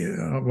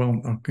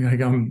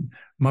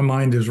 my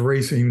mind is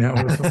racing now.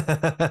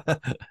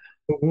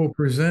 We'll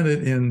present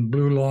it in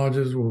Blue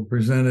Lodges. We'll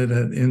present it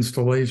at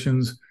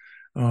installations.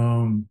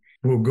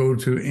 We'll go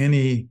to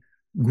any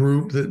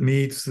group that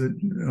meets that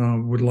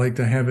would like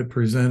to have it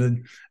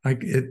presented.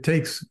 It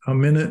takes a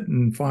minute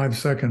and 5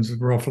 seconds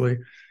roughly.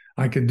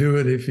 I could do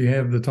it if you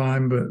have the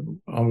time, but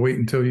I'll wait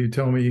until you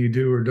tell me you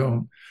do or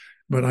don't.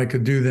 But I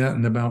could do that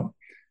in about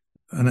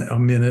a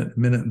minute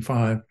and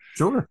 5.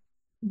 Sure.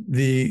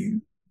 The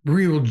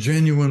real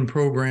genuine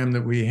program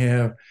that we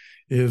have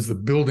is the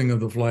Building of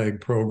the Flag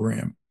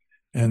program.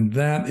 And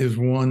that is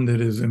one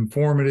that is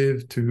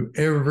informative to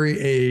every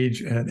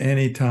age at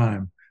any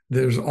time.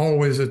 There's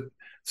always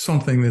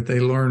something that they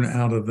learn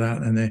out of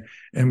that.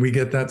 And we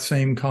get that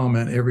same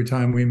comment every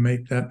time we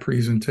make that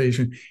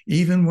presentation,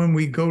 even when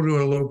we go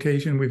to a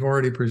location, we've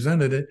already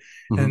presented it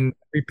and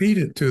repeat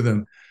it to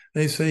them.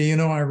 They say,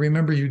 I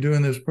remember you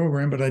doing this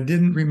program, but I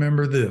didn't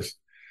remember this,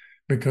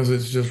 because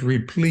it's just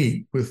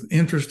replete with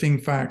interesting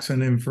facts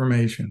and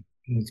information.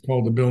 It's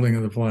called the Building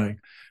of the Flag.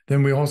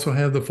 Then we also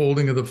have the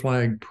Folding of the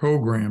Flag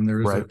program.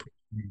 There is a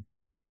program.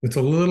 It's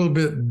a little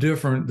bit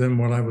different than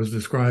what I was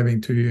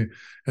describing to you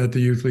at the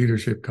Youth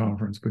Leadership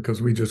Conference,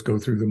 because we just go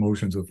through the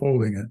motions of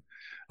folding it.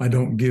 I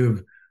don't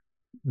give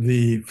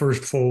the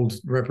first fold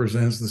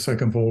represents, the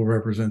second fold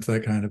represents,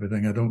 that kind of a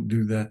thing. I don't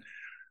do that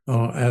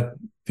at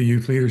the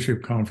Youth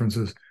Leadership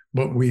Conferences,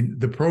 but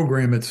the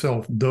program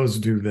itself does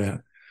do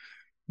that.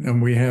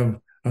 And we have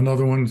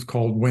another one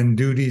called When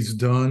Duty's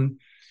Done,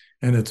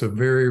 and it's a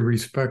very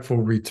respectful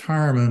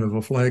retirement of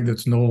a flag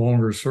that's no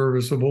longer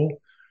serviceable,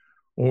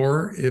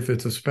 or if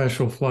it's a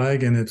special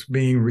flag and it's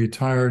being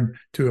retired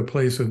to a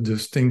place of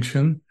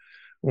distinction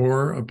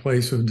or a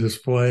place of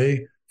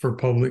display for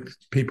public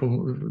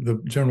people,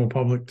 the general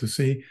public to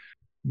see,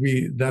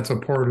 that's a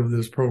part of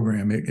this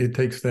program. It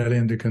takes that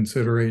into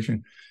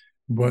consideration.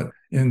 But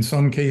in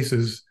some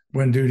cases,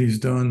 when duty's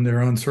done,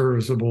 they're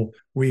unserviceable,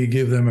 we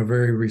give them a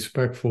very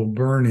respectful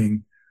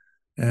burning,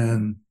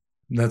 and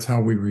that's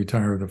how we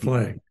retire the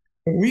flag.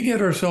 But we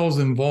get ourselves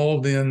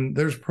involved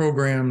there's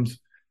programs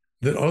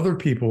that other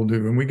people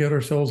do, and we get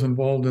ourselves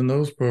involved in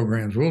those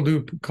programs. We'll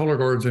do color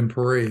guards and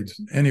parades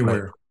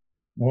anywhere. Right.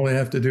 All they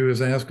have to do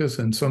is ask us,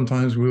 and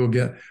sometimes we'll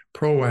get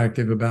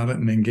proactive about it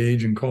and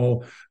engage and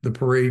call the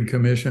parade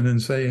commission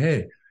and say,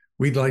 hey,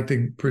 we'd like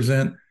to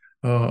present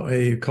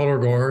a color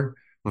guard,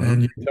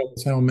 and you tell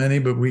us how many,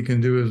 but we can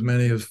do as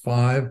many as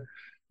 5.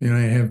 You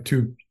have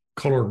 2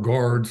 color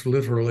guards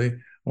literally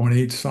on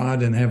each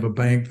side, and have a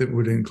bank that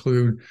would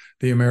include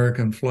the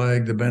American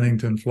flag, the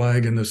Bennington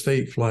flag, and the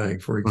state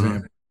flag, for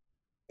example,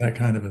 that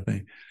kind of a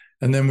thing.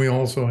 And then we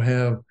also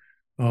have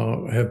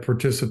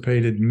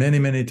participated many,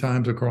 many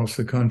times across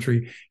the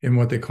country in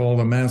what they call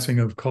the massing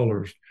of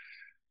colors.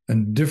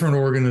 And different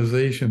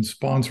organizations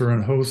sponsor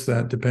and host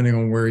that depending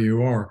on where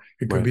you are.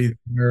 It could be the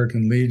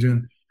American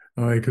Legion,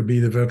 it could be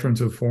the Veterans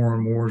of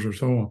Foreign Wars, or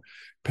so on.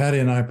 Patty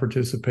and I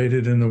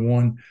participated in the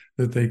one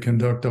that they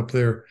conduct up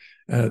there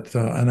at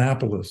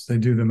Annapolis. They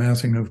do the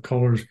massing of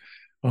colors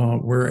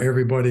where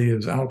everybody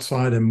is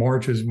outside and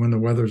marches when the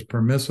weather's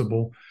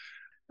permissible.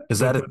 Is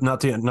that,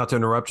 not to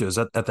interrupt you, is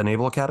that at the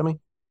Naval Academy?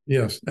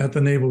 Yes, at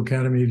the Naval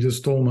Academy. You just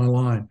stole my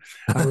line.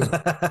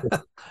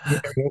 What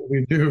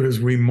we do is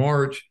we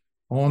march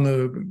on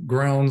the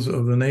grounds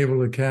of the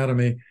Naval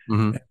Academy.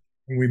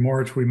 We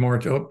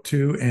march up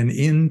to and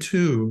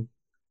into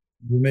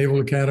the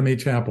Naval Academy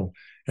Chapel.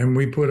 And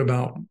we put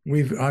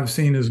I've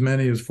seen as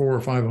many as 400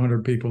 or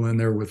 500 people in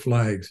there with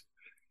flags.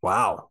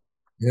 Wow.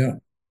 Yeah.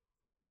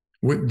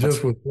 With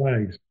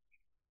flags.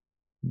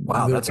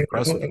 Wow, that's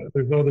impressive.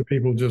 There's other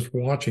people just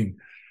watching.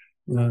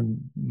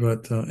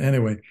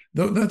 Anyway,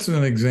 that's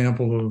an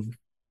example of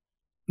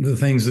the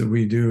things that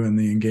we do and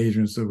the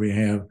engagements that we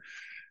have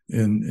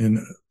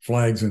in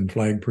flags and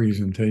flag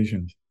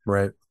presentations.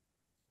 Right.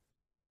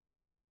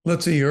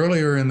 Let's see, very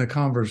early in the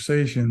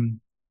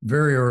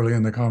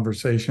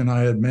conversation, I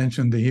had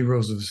mentioned the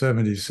Heroes of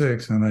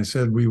 76, and I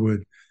said we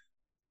would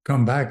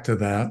come back to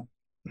that.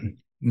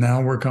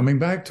 Now we're coming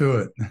back to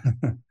it.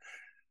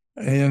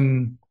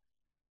 In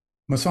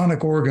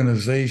Masonic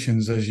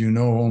organizations, as you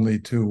know only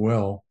too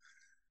well,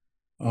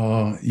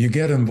 you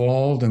get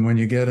involved, and when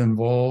you get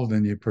involved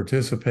and you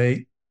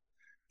participate,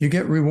 you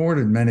get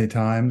rewarded many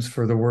times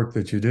for the work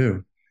that you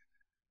do.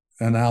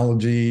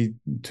 Analogy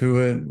to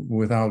it,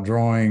 without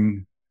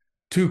drawing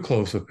too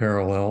close a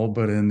parallel,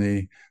 but in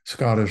the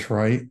Scottish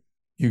Rite,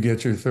 you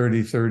get your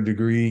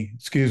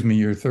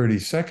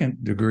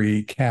 32nd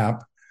degree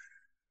cap,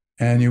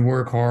 and you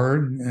work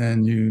hard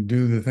and you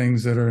do the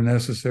things that are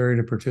necessary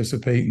to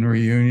participate in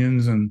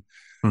reunions and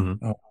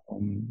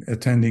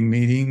attending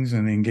meetings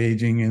and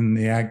engaging in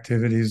the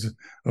activities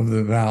of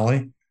the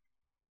Valley.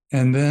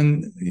 And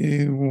then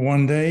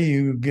one day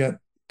you get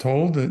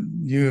told that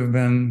you have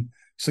been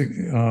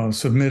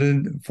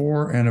submitted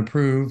for and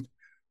approved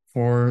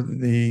for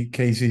the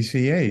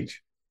KCCH,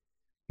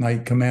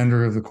 Knight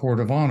Commander of the Court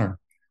of Honor.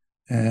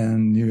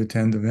 And you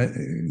attend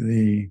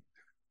the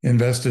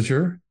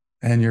investiture,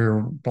 and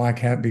your black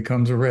hat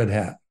becomes a red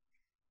hat.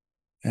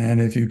 And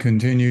if you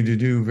continue to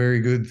do very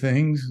good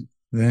things,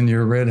 then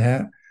your red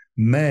hat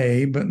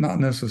may, but not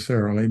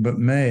necessarily, but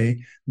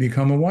may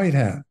become a white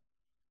hat.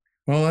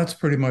 Well, that's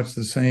pretty much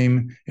the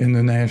same in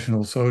the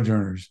National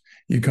Sojourners.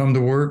 You come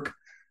to work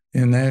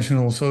in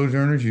National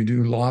Sojourners, you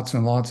do lots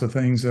and lots of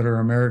things that are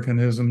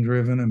Americanism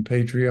driven and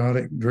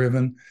patriotic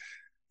driven.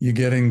 You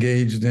get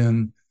engaged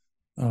in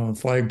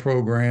flag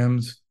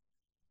programs,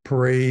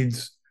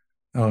 parades,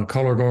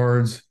 color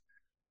guards,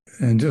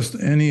 and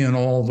just any and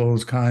all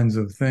those kinds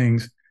of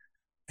things.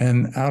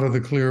 And out of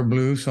the clear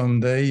blue,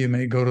 someday you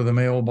may go to the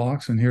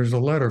mailbox and here's a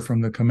letter from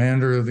the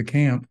commander of the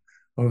camp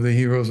of the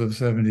Heroes of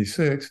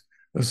 76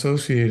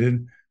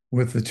 associated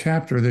with the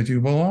chapter that you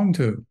belong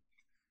to.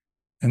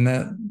 And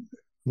that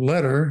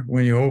letter,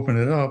 when you open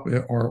it up,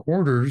 are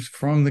orders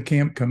from the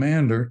camp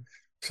commander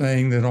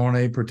saying that on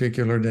a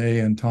particular day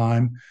and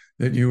time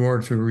that you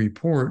are to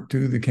report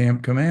to the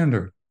camp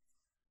commander.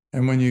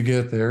 And when you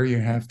get there, you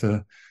have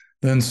to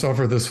then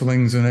suffer the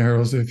slings and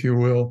arrows, if you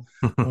will,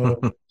 of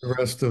the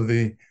rest of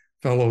the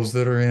fellows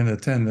that are in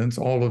attendance,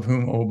 all of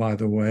whom, oh, by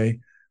the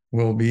way,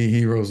 will be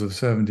Heroes of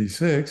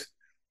 76,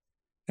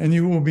 and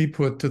you will be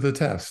put to the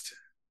test.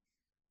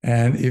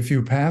 And if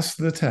you pass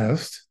the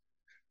test,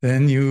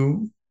 then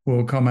you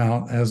will come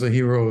out as a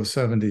Hero of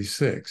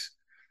 76.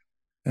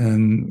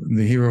 And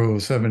the Hero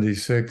of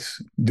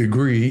 76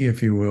 degree,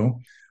 if you will,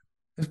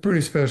 is a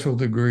pretty special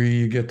degree.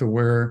 You get to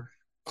wear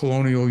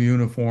colonial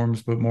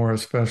uniforms, but more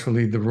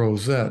especially the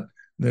rosette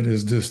that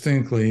is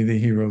distinctly the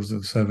Heroes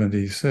of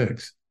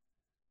 76.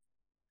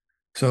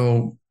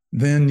 So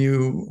then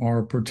you are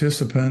a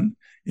participant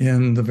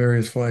in the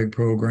various flag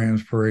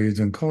programs, parades,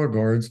 and color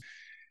guards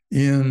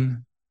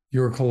in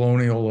your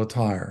colonial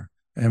attire.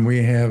 And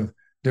we have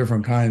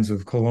different kinds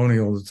of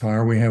colonial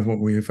attire. We have what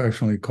we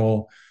affectionately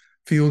call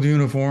field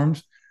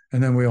uniforms,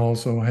 and then we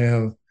also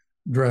have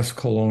dress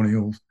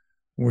colonials,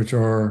 which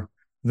are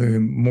the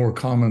more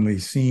commonly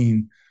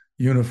seen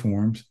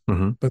uniforms.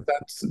 Mm-hmm. But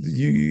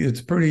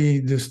it's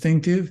pretty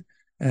distinctive,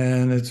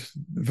 and it's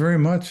very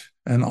much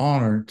an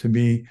honor to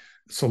be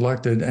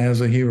selected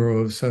as a Hero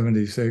of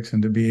 76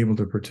 and to be able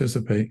to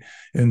participate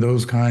in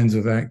those kinds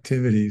of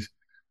activities.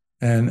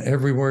 And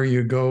everywhere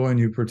you go and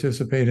you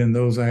participate in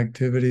those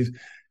activities,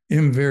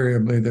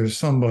 invariably there's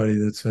somebody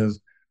that says,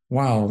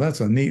 wow,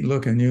 that's a neat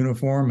looking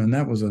uniform and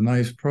that was a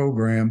nice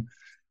program.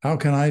 How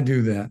can I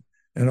do that?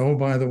 And oh,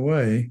 by the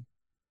way,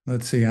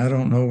 let's see, I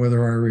don't know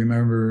whether I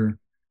remember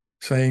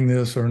saying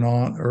this or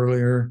not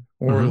earlier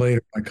or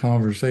later in my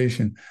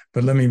conversation,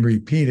 but let me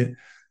repeat it.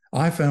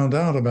 I found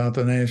out about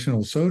the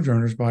National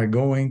Sojourners by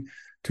going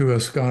to a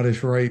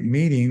Scottish Rite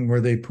meeting where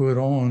they put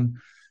on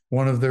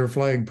one of their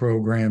flag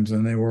programs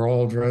and they were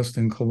all dressed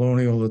in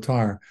colonial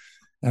attire.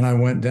 And I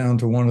went down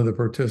to one of the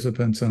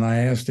participants and I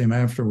asked him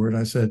afterward,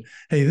 I said,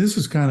 hey, this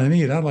is kind of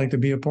neat. I'd like to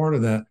be a part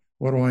of that.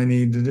 What do I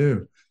need to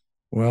do?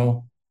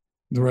 Well,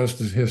 the rest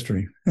is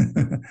history.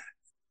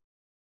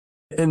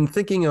 And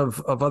thinking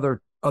of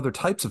other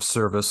types of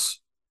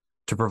service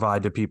to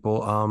provide to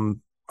people,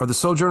 are the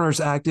Sojourners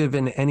active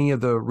in any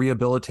of the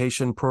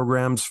rehabilitation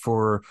programs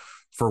for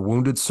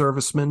wounded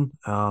servicemen,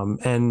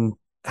 and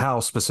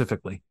how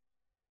specifically?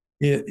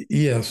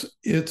 Yes,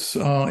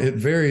 it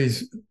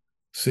varies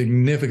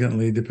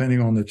significantly depending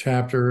on the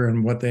chapter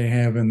and what they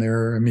have in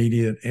their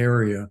immediate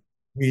area.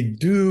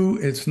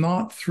 It's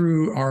not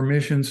through our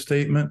mission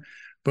statement,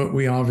 but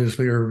we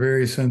obviously are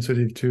very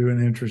sensitive to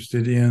and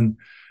interested in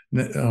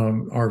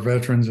our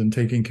veterans and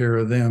taking care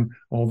of them,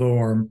 although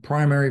our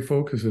primary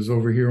focus is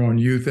over here on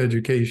youth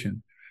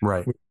education.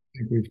 Right.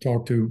 We've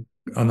talked to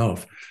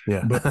enough.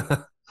 Yeah.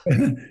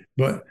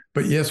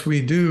 But yes,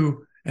 we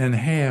do and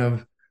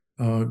have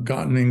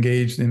gotten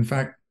engaged. In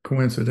fact,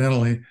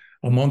 coincidentally,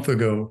 a month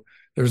ago,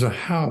 there's a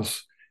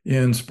house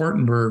in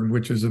Spartanburg,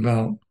 which is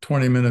about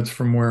 20 minutes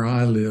from where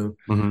I live,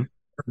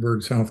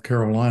 Spartanburg, South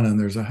Carolina. And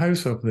there's a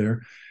house up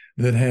there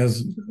that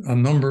has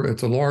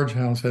it's a large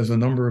house, has a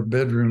number of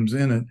bedrooms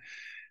in it.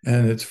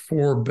 And it's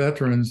for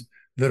veterans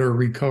that are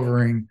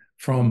recovering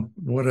from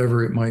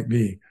whatever it might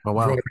be. Oh,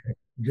 wow.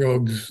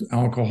 Drugs,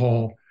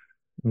 alcohol,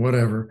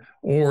 whatever,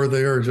 or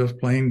they are just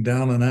plain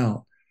down and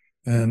out.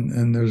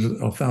 And there's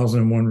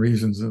 1,001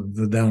 reasons of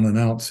the down and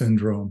out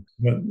syndrome.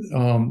 But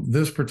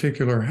this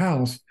particular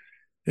house,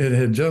 it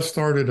had just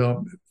started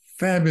up,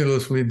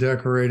 fabulously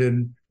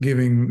decorated,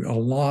 giving a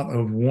lot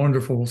of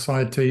wonderful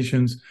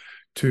citations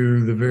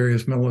to the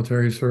various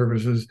military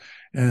services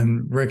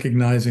and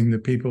recognizing the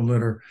people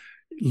that are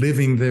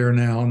living there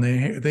now.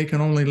 And they can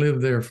only live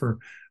there for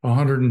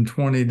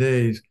 120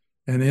 days.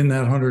 And in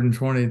that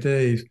 120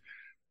 days,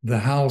 the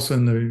house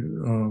and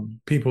the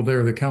people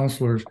there, the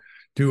counselors,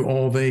 do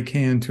all they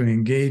can to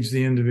engage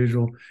the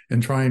individual in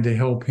trying to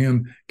help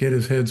him get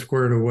his head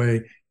squared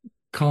away,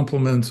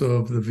 compliments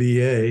of the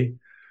VA.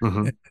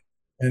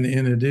 And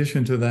in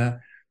addition to that,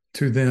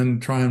 to then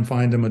try and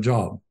find him a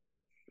job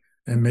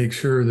and make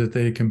sure that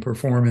they can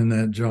perform in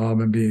that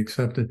job and be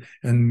accepted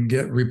and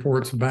get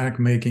reports back,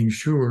 making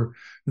sure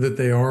that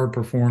they are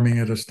performing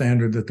at a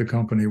standard that the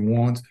company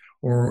wants,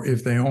 or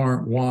if they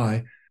aren't,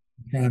 why,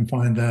 try and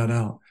find that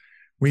out.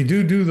 We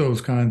do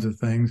those kinds of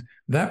things.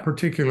 That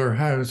particular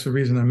house, the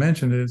reason I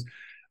mentioned it is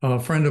a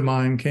friend of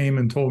mine came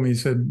and told me, he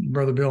said,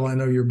 Brother Bill, I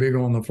know you're big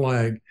on the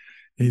flag.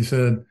 He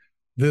said,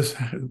 this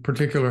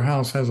particular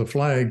house has a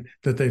flag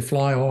that they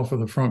fly off of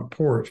the front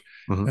porch.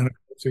 And of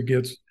course it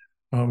gets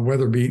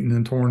weather beaten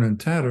and torn and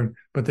tattered,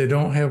 but they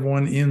don't have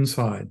one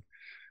inside.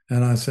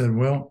 And I said,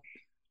 what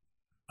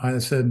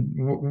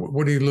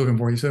are you looking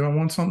for? He said, I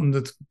want something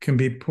that can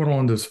be put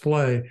on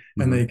display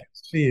and they can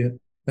see it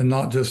and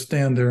not just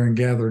stand there and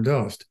gather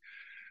dust.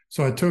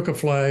 So I took a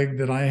flag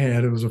that I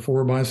had. It was a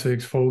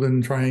 4x6 folded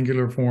in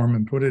triangular form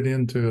and put it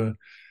into a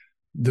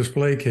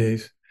display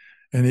case.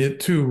 And it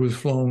too was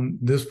flown.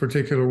 This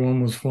particular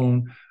one was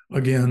flown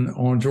again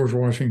on George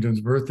Washington's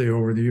birthday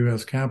over the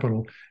U.S.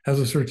 Capitol as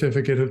a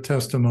certificate of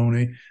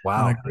testimony. And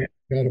I Wow.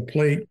 got a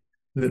plate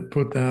that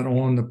put that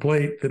on the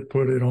plate that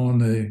put it on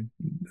the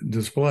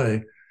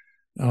display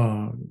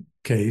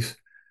case.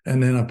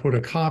 And then I put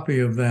a copy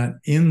of that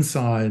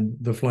inside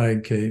the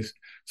flag case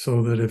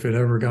so that if it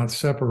ever got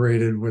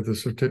separated with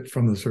the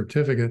from the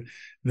certificate,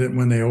 that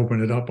when they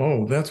open it up,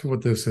 oh, that's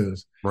what this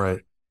is.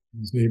 Right.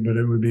 See, but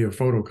it would be a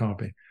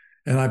photocopy.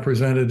 And I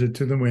presented it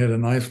to them. We had a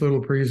nice little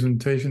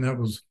presentation. That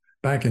was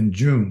back in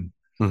June.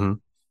 Mm-hmm.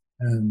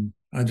 And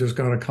I just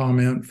got a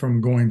comment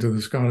from going to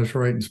the Scottish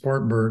Rite in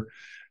Spartanburg.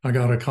 I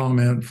got a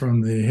comment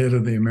from the head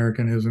of the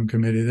Americanism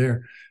committee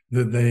there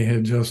that they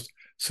had just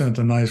sent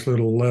a nice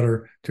little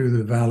letter to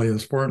the Valley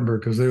of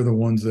Spartanburg, because they're the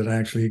ones that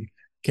actually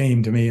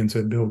came to me and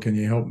said, Bill, can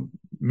you help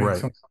make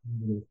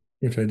something?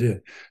 Which I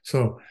did.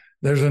 So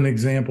there's an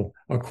example.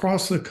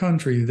 Across the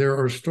country, there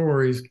are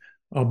stories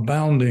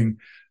abounding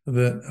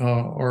that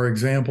are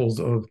examples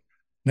of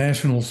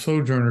National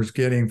Sojourners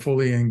getting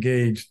fully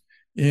engaged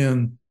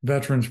in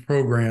veterans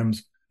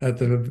programs at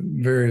the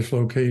various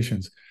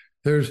locations.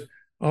 There's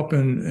up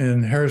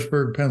in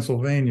Harrisburg,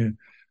 Pennsylvania,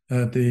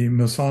 at the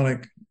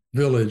Masonic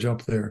Village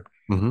up there.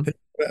 Mm-hmm.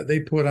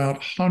 They put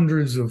out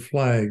hundreds of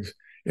flags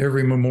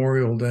every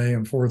Memorial Day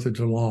and 4th of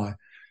July.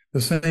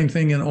 The same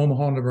thing in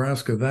Omaha,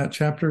 Nebraska. That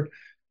chapter,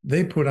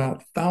 they put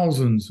out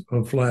thousands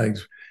of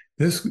flags.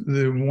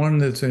 The one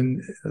that's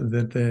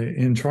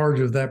in charge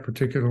of that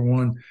particular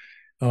one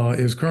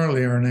is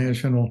currently our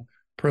national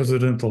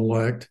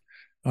president-elect.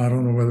 I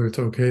don't know whether it's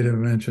okay to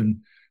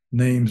mention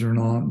names or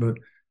not, but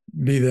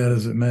be that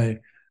as it may,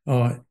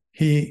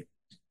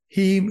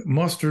 he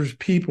musters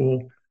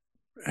people,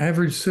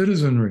 average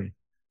citizenry,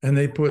 and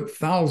they put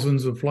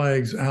thousands of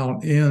flags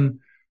out in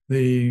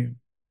the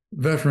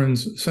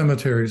veterans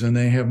cemeteries, and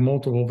they have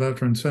multiple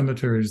veteran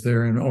cemeteries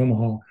there in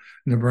Omaha,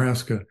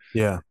 Nebraska.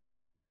 Yeah.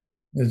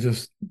 It's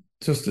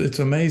just it's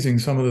amazing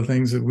some of the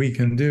things that we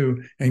can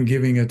do, and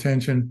giving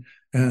attention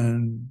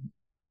and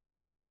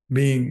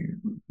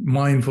being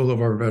mindful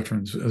of our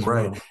veterans as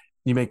well.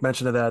 You make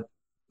mention of that,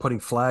 putting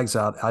flags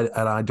out.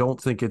 I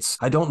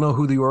don't know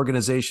who the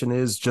organization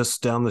is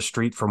just down the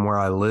street from where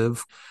I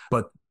live,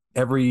 but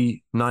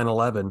every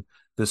 9/11,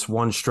 this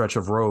one stretch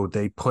of road,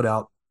 they put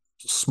out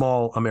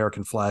small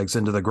American flags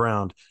into the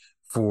ground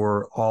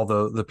for all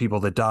the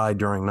people that died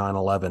during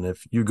 9/11.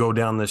 If you go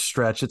down this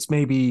stretch, it's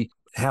maybe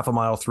half a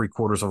mile,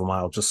 3/4 of a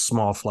mile, just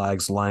small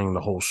flags lining the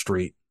whole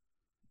street.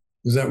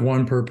 Is that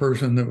one per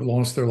person that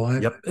lost their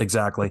life? Yep,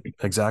 exactly.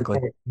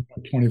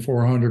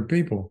 2,400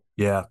 people.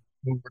 Yeah.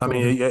 I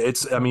mean,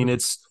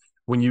 it's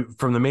when you,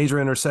 from the major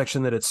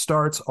intersection that it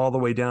starts all the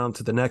way down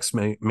to the next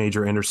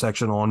major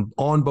intersection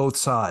on both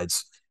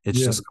sides, it's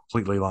just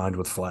completely lined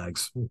with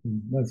flags.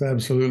 That's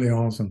absolutely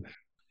awesome.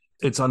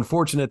 It's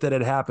unfortunate that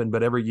it happened,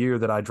 but every year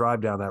that I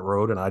drive down that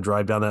road, and I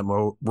drive down that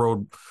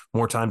road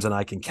more times than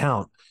I can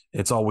count,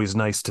 it's always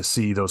nice to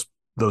see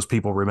those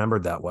people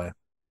remembered that way.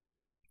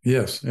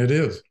 Yes, it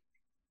is.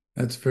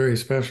 That's very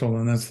special,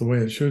 and that's the way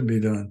it should be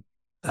done.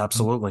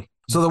 Absolutely.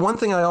 So the one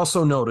thing I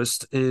also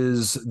noticed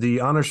is the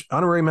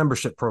honorary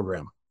membership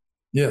program.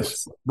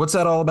 Yes. What's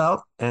that all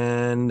about,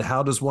 and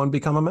how does one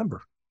become a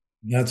member?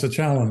 That's a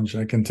challenge,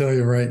 I can tell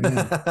you right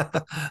now.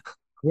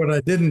 What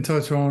I didn't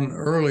touch on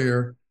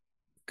earlier,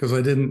 because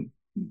I didn't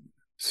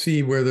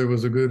see where there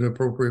was a good,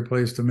 appropriate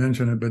place to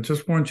mention it, but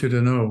just want you to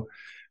know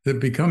that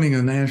becoming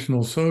a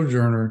National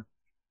Sojourner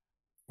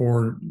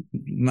for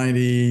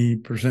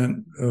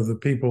 90% of the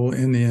people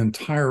in the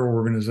entire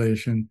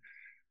organization,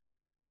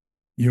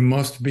 you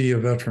must be a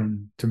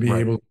veteran to be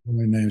able to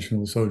join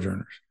National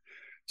Sojourners.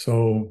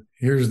 So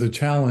here's the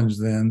challenge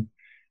then,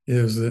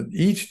 is that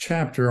each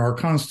chapter, our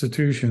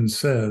Constitution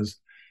says,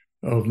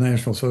 of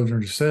National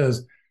Sojourners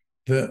says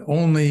that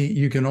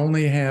you can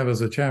only have,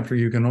 as a chapter,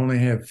 you can only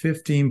have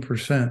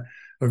 15%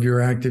 of your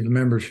active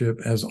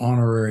membership as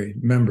honorary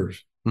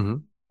members. Mm-hmm.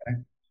 Okay?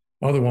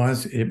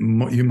 Otherwise,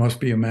 you must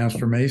be a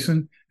Master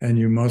Mason and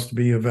you must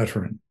be a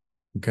veteran.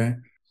 Okay.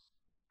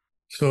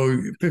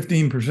 So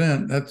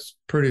 15%, that's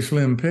pretty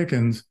slim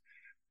pickings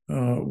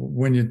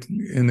when you,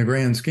 in the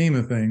grand scheme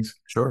of things.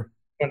 Sure.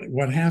 But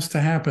what has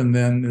to happen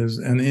then is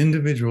an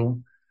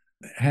individual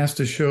has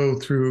to show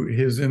through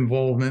his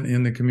involvement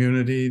in the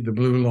community, the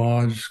Blue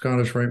Lodge,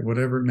 Scottish Rite,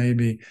 whatever it may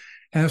be,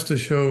 has to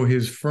show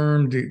his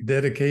firm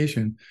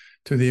dedication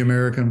to the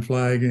American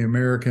flag,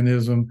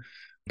 Americanism,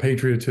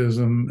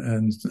 patriotism,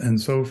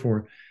 and so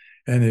forth.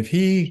 And if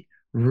he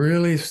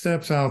really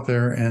steps out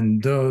there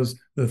and does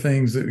the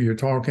things that you're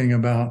talking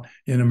about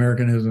in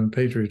Americanism and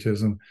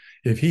patriotism,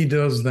 if he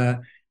does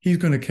that, he's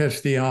going to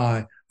catch the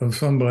eye of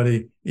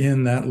somebody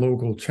in that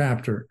local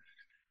chapter.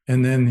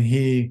 And then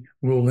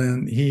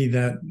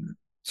that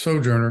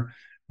sojourner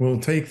will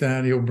take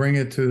that, he'll bring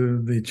it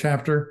to the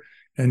chapter,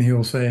 and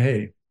he'll say,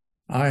 hey,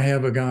 I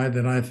have a guy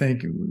that I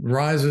think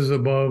rises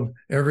above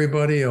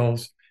everybody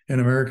else, in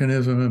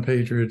Americanism and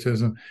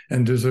patriotism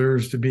and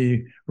deserves to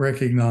be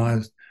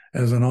recognized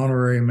as an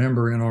honorary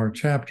member in our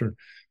chapter.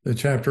 The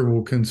chapter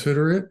will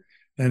consider it,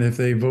 and if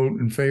they vote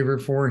in favor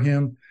for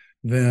him,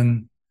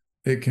 then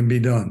it can be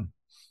done.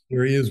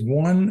 There is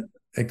one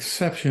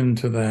exception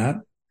to that,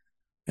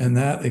 and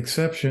that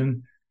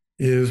exception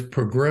is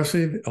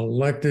progressive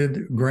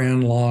elected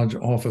Grand Lodge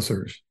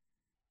officers.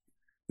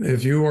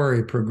 If you are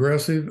a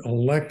progressive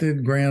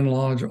elected Grand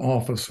Lodge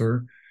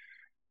officer,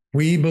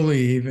 we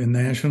believe in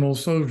National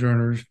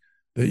Sojourners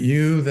that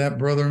you, that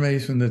brother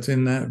Mason that's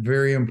in that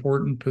very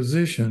important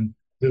position,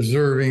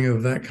 deserving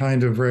of that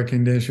kind of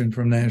recognition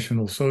from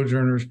National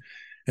Sojourners,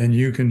 and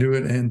you can do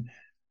it in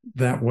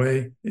that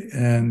way,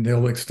 and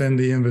they'll extend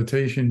the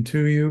invitation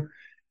to you.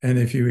 And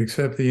if you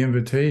accept the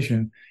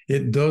invitation,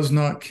 it does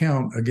not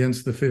count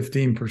against the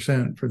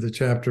 15% for the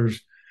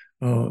chapter's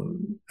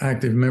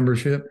active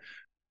membership.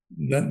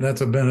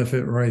 That's a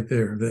benefit right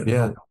there.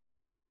 Yeah.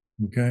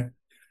 Okay.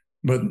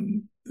 But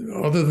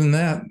other than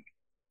that,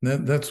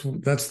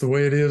 that's the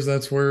way it is.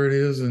 That's where it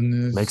is,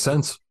 and Makes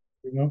sense.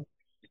 You know.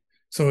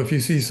 So if you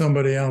see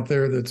somebody out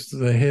there that's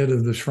the head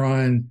of the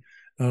Shrine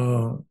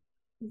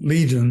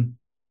Legion,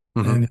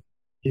 and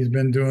he's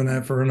been doing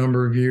that for a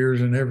number of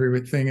years, and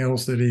everything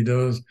else that he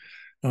does,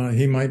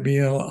 he might be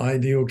an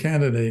ideal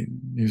candidate.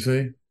 You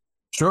see.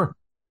 Sure.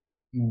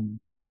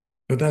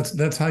 But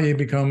that's how you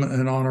become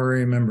an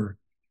honorary member.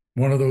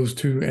 One of those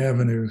two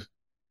avenues.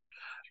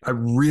 I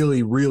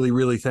really, really,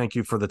 really thank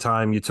you for the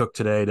time you took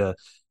today to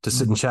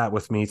sit and chat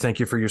with me.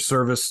 Thank you for your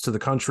service to the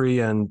country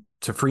and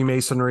to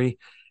Freemasonry.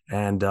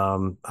 And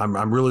I'm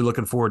really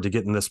looking forward to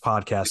getting this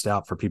podcast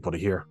out for people to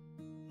hear.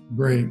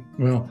 Great.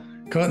 Well,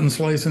 cut and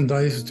slice and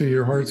dice to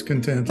your heart's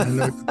content. I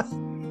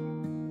know.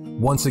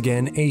 Once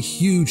again, a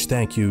huge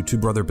thank you to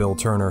Brother Bill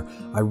Turner.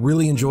 I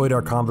really enjoyed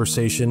our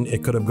conversation.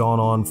 It could have gone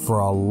on for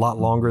a lot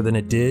longer than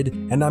it did,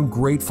 and I'm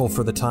grateful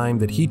for the time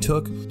that he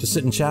took to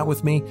sit and chat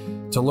with me,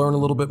 to learn a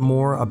little bit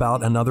more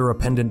about another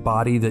appendant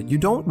body that you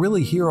don't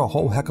really hear a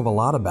whole heck of a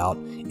lot about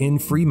in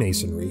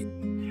Freemasonry.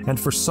 And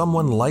for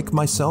someone like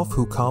myself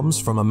who comes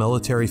from a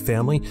military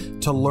family,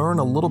 to learn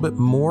a little bit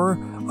more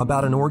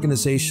about an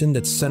organization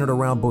that's centered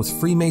around both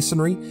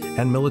Freemasonry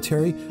and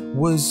military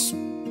was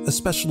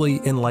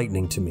especially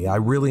enlightening to me. I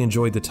really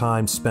enjoyed the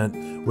time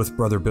spent with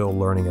Brother Bill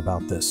learning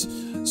about this.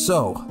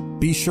 So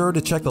be sure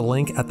to check the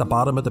link at the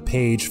bottom of the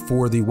page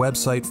for the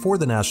website for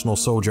the National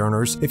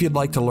Sojourners if you'd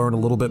like to learn a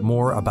little bit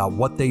more about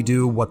what they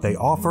do, what they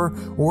offer,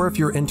 or if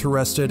you're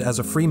interested as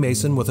a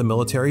Freemason with a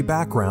military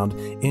background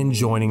in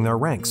joining their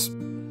ranks.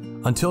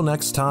 Until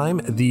next time,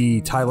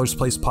 the Tyler's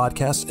Place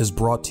podcast is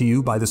brought to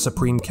you by the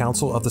Supreme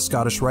Council of the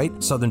Scottish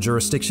Rite, Southern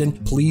Jurisdiction.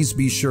 Please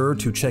be sure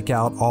to check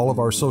out all of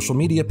our social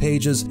media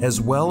pages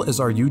as well as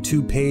our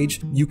YouTube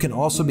page. You can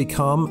also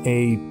become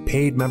a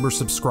paid member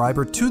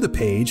subscriber to the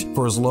page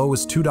for as low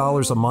as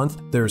 $2 a month.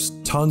 There's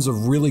tons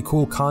of really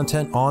cool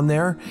content on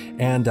there,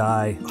 and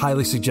I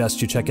highly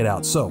suggest you check it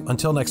out. So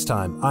until next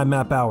time, I'm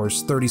Matt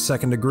Bowers,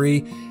 32nd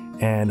Degree,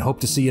 and hope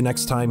to see you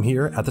next time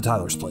here at the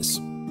Tyler's Place.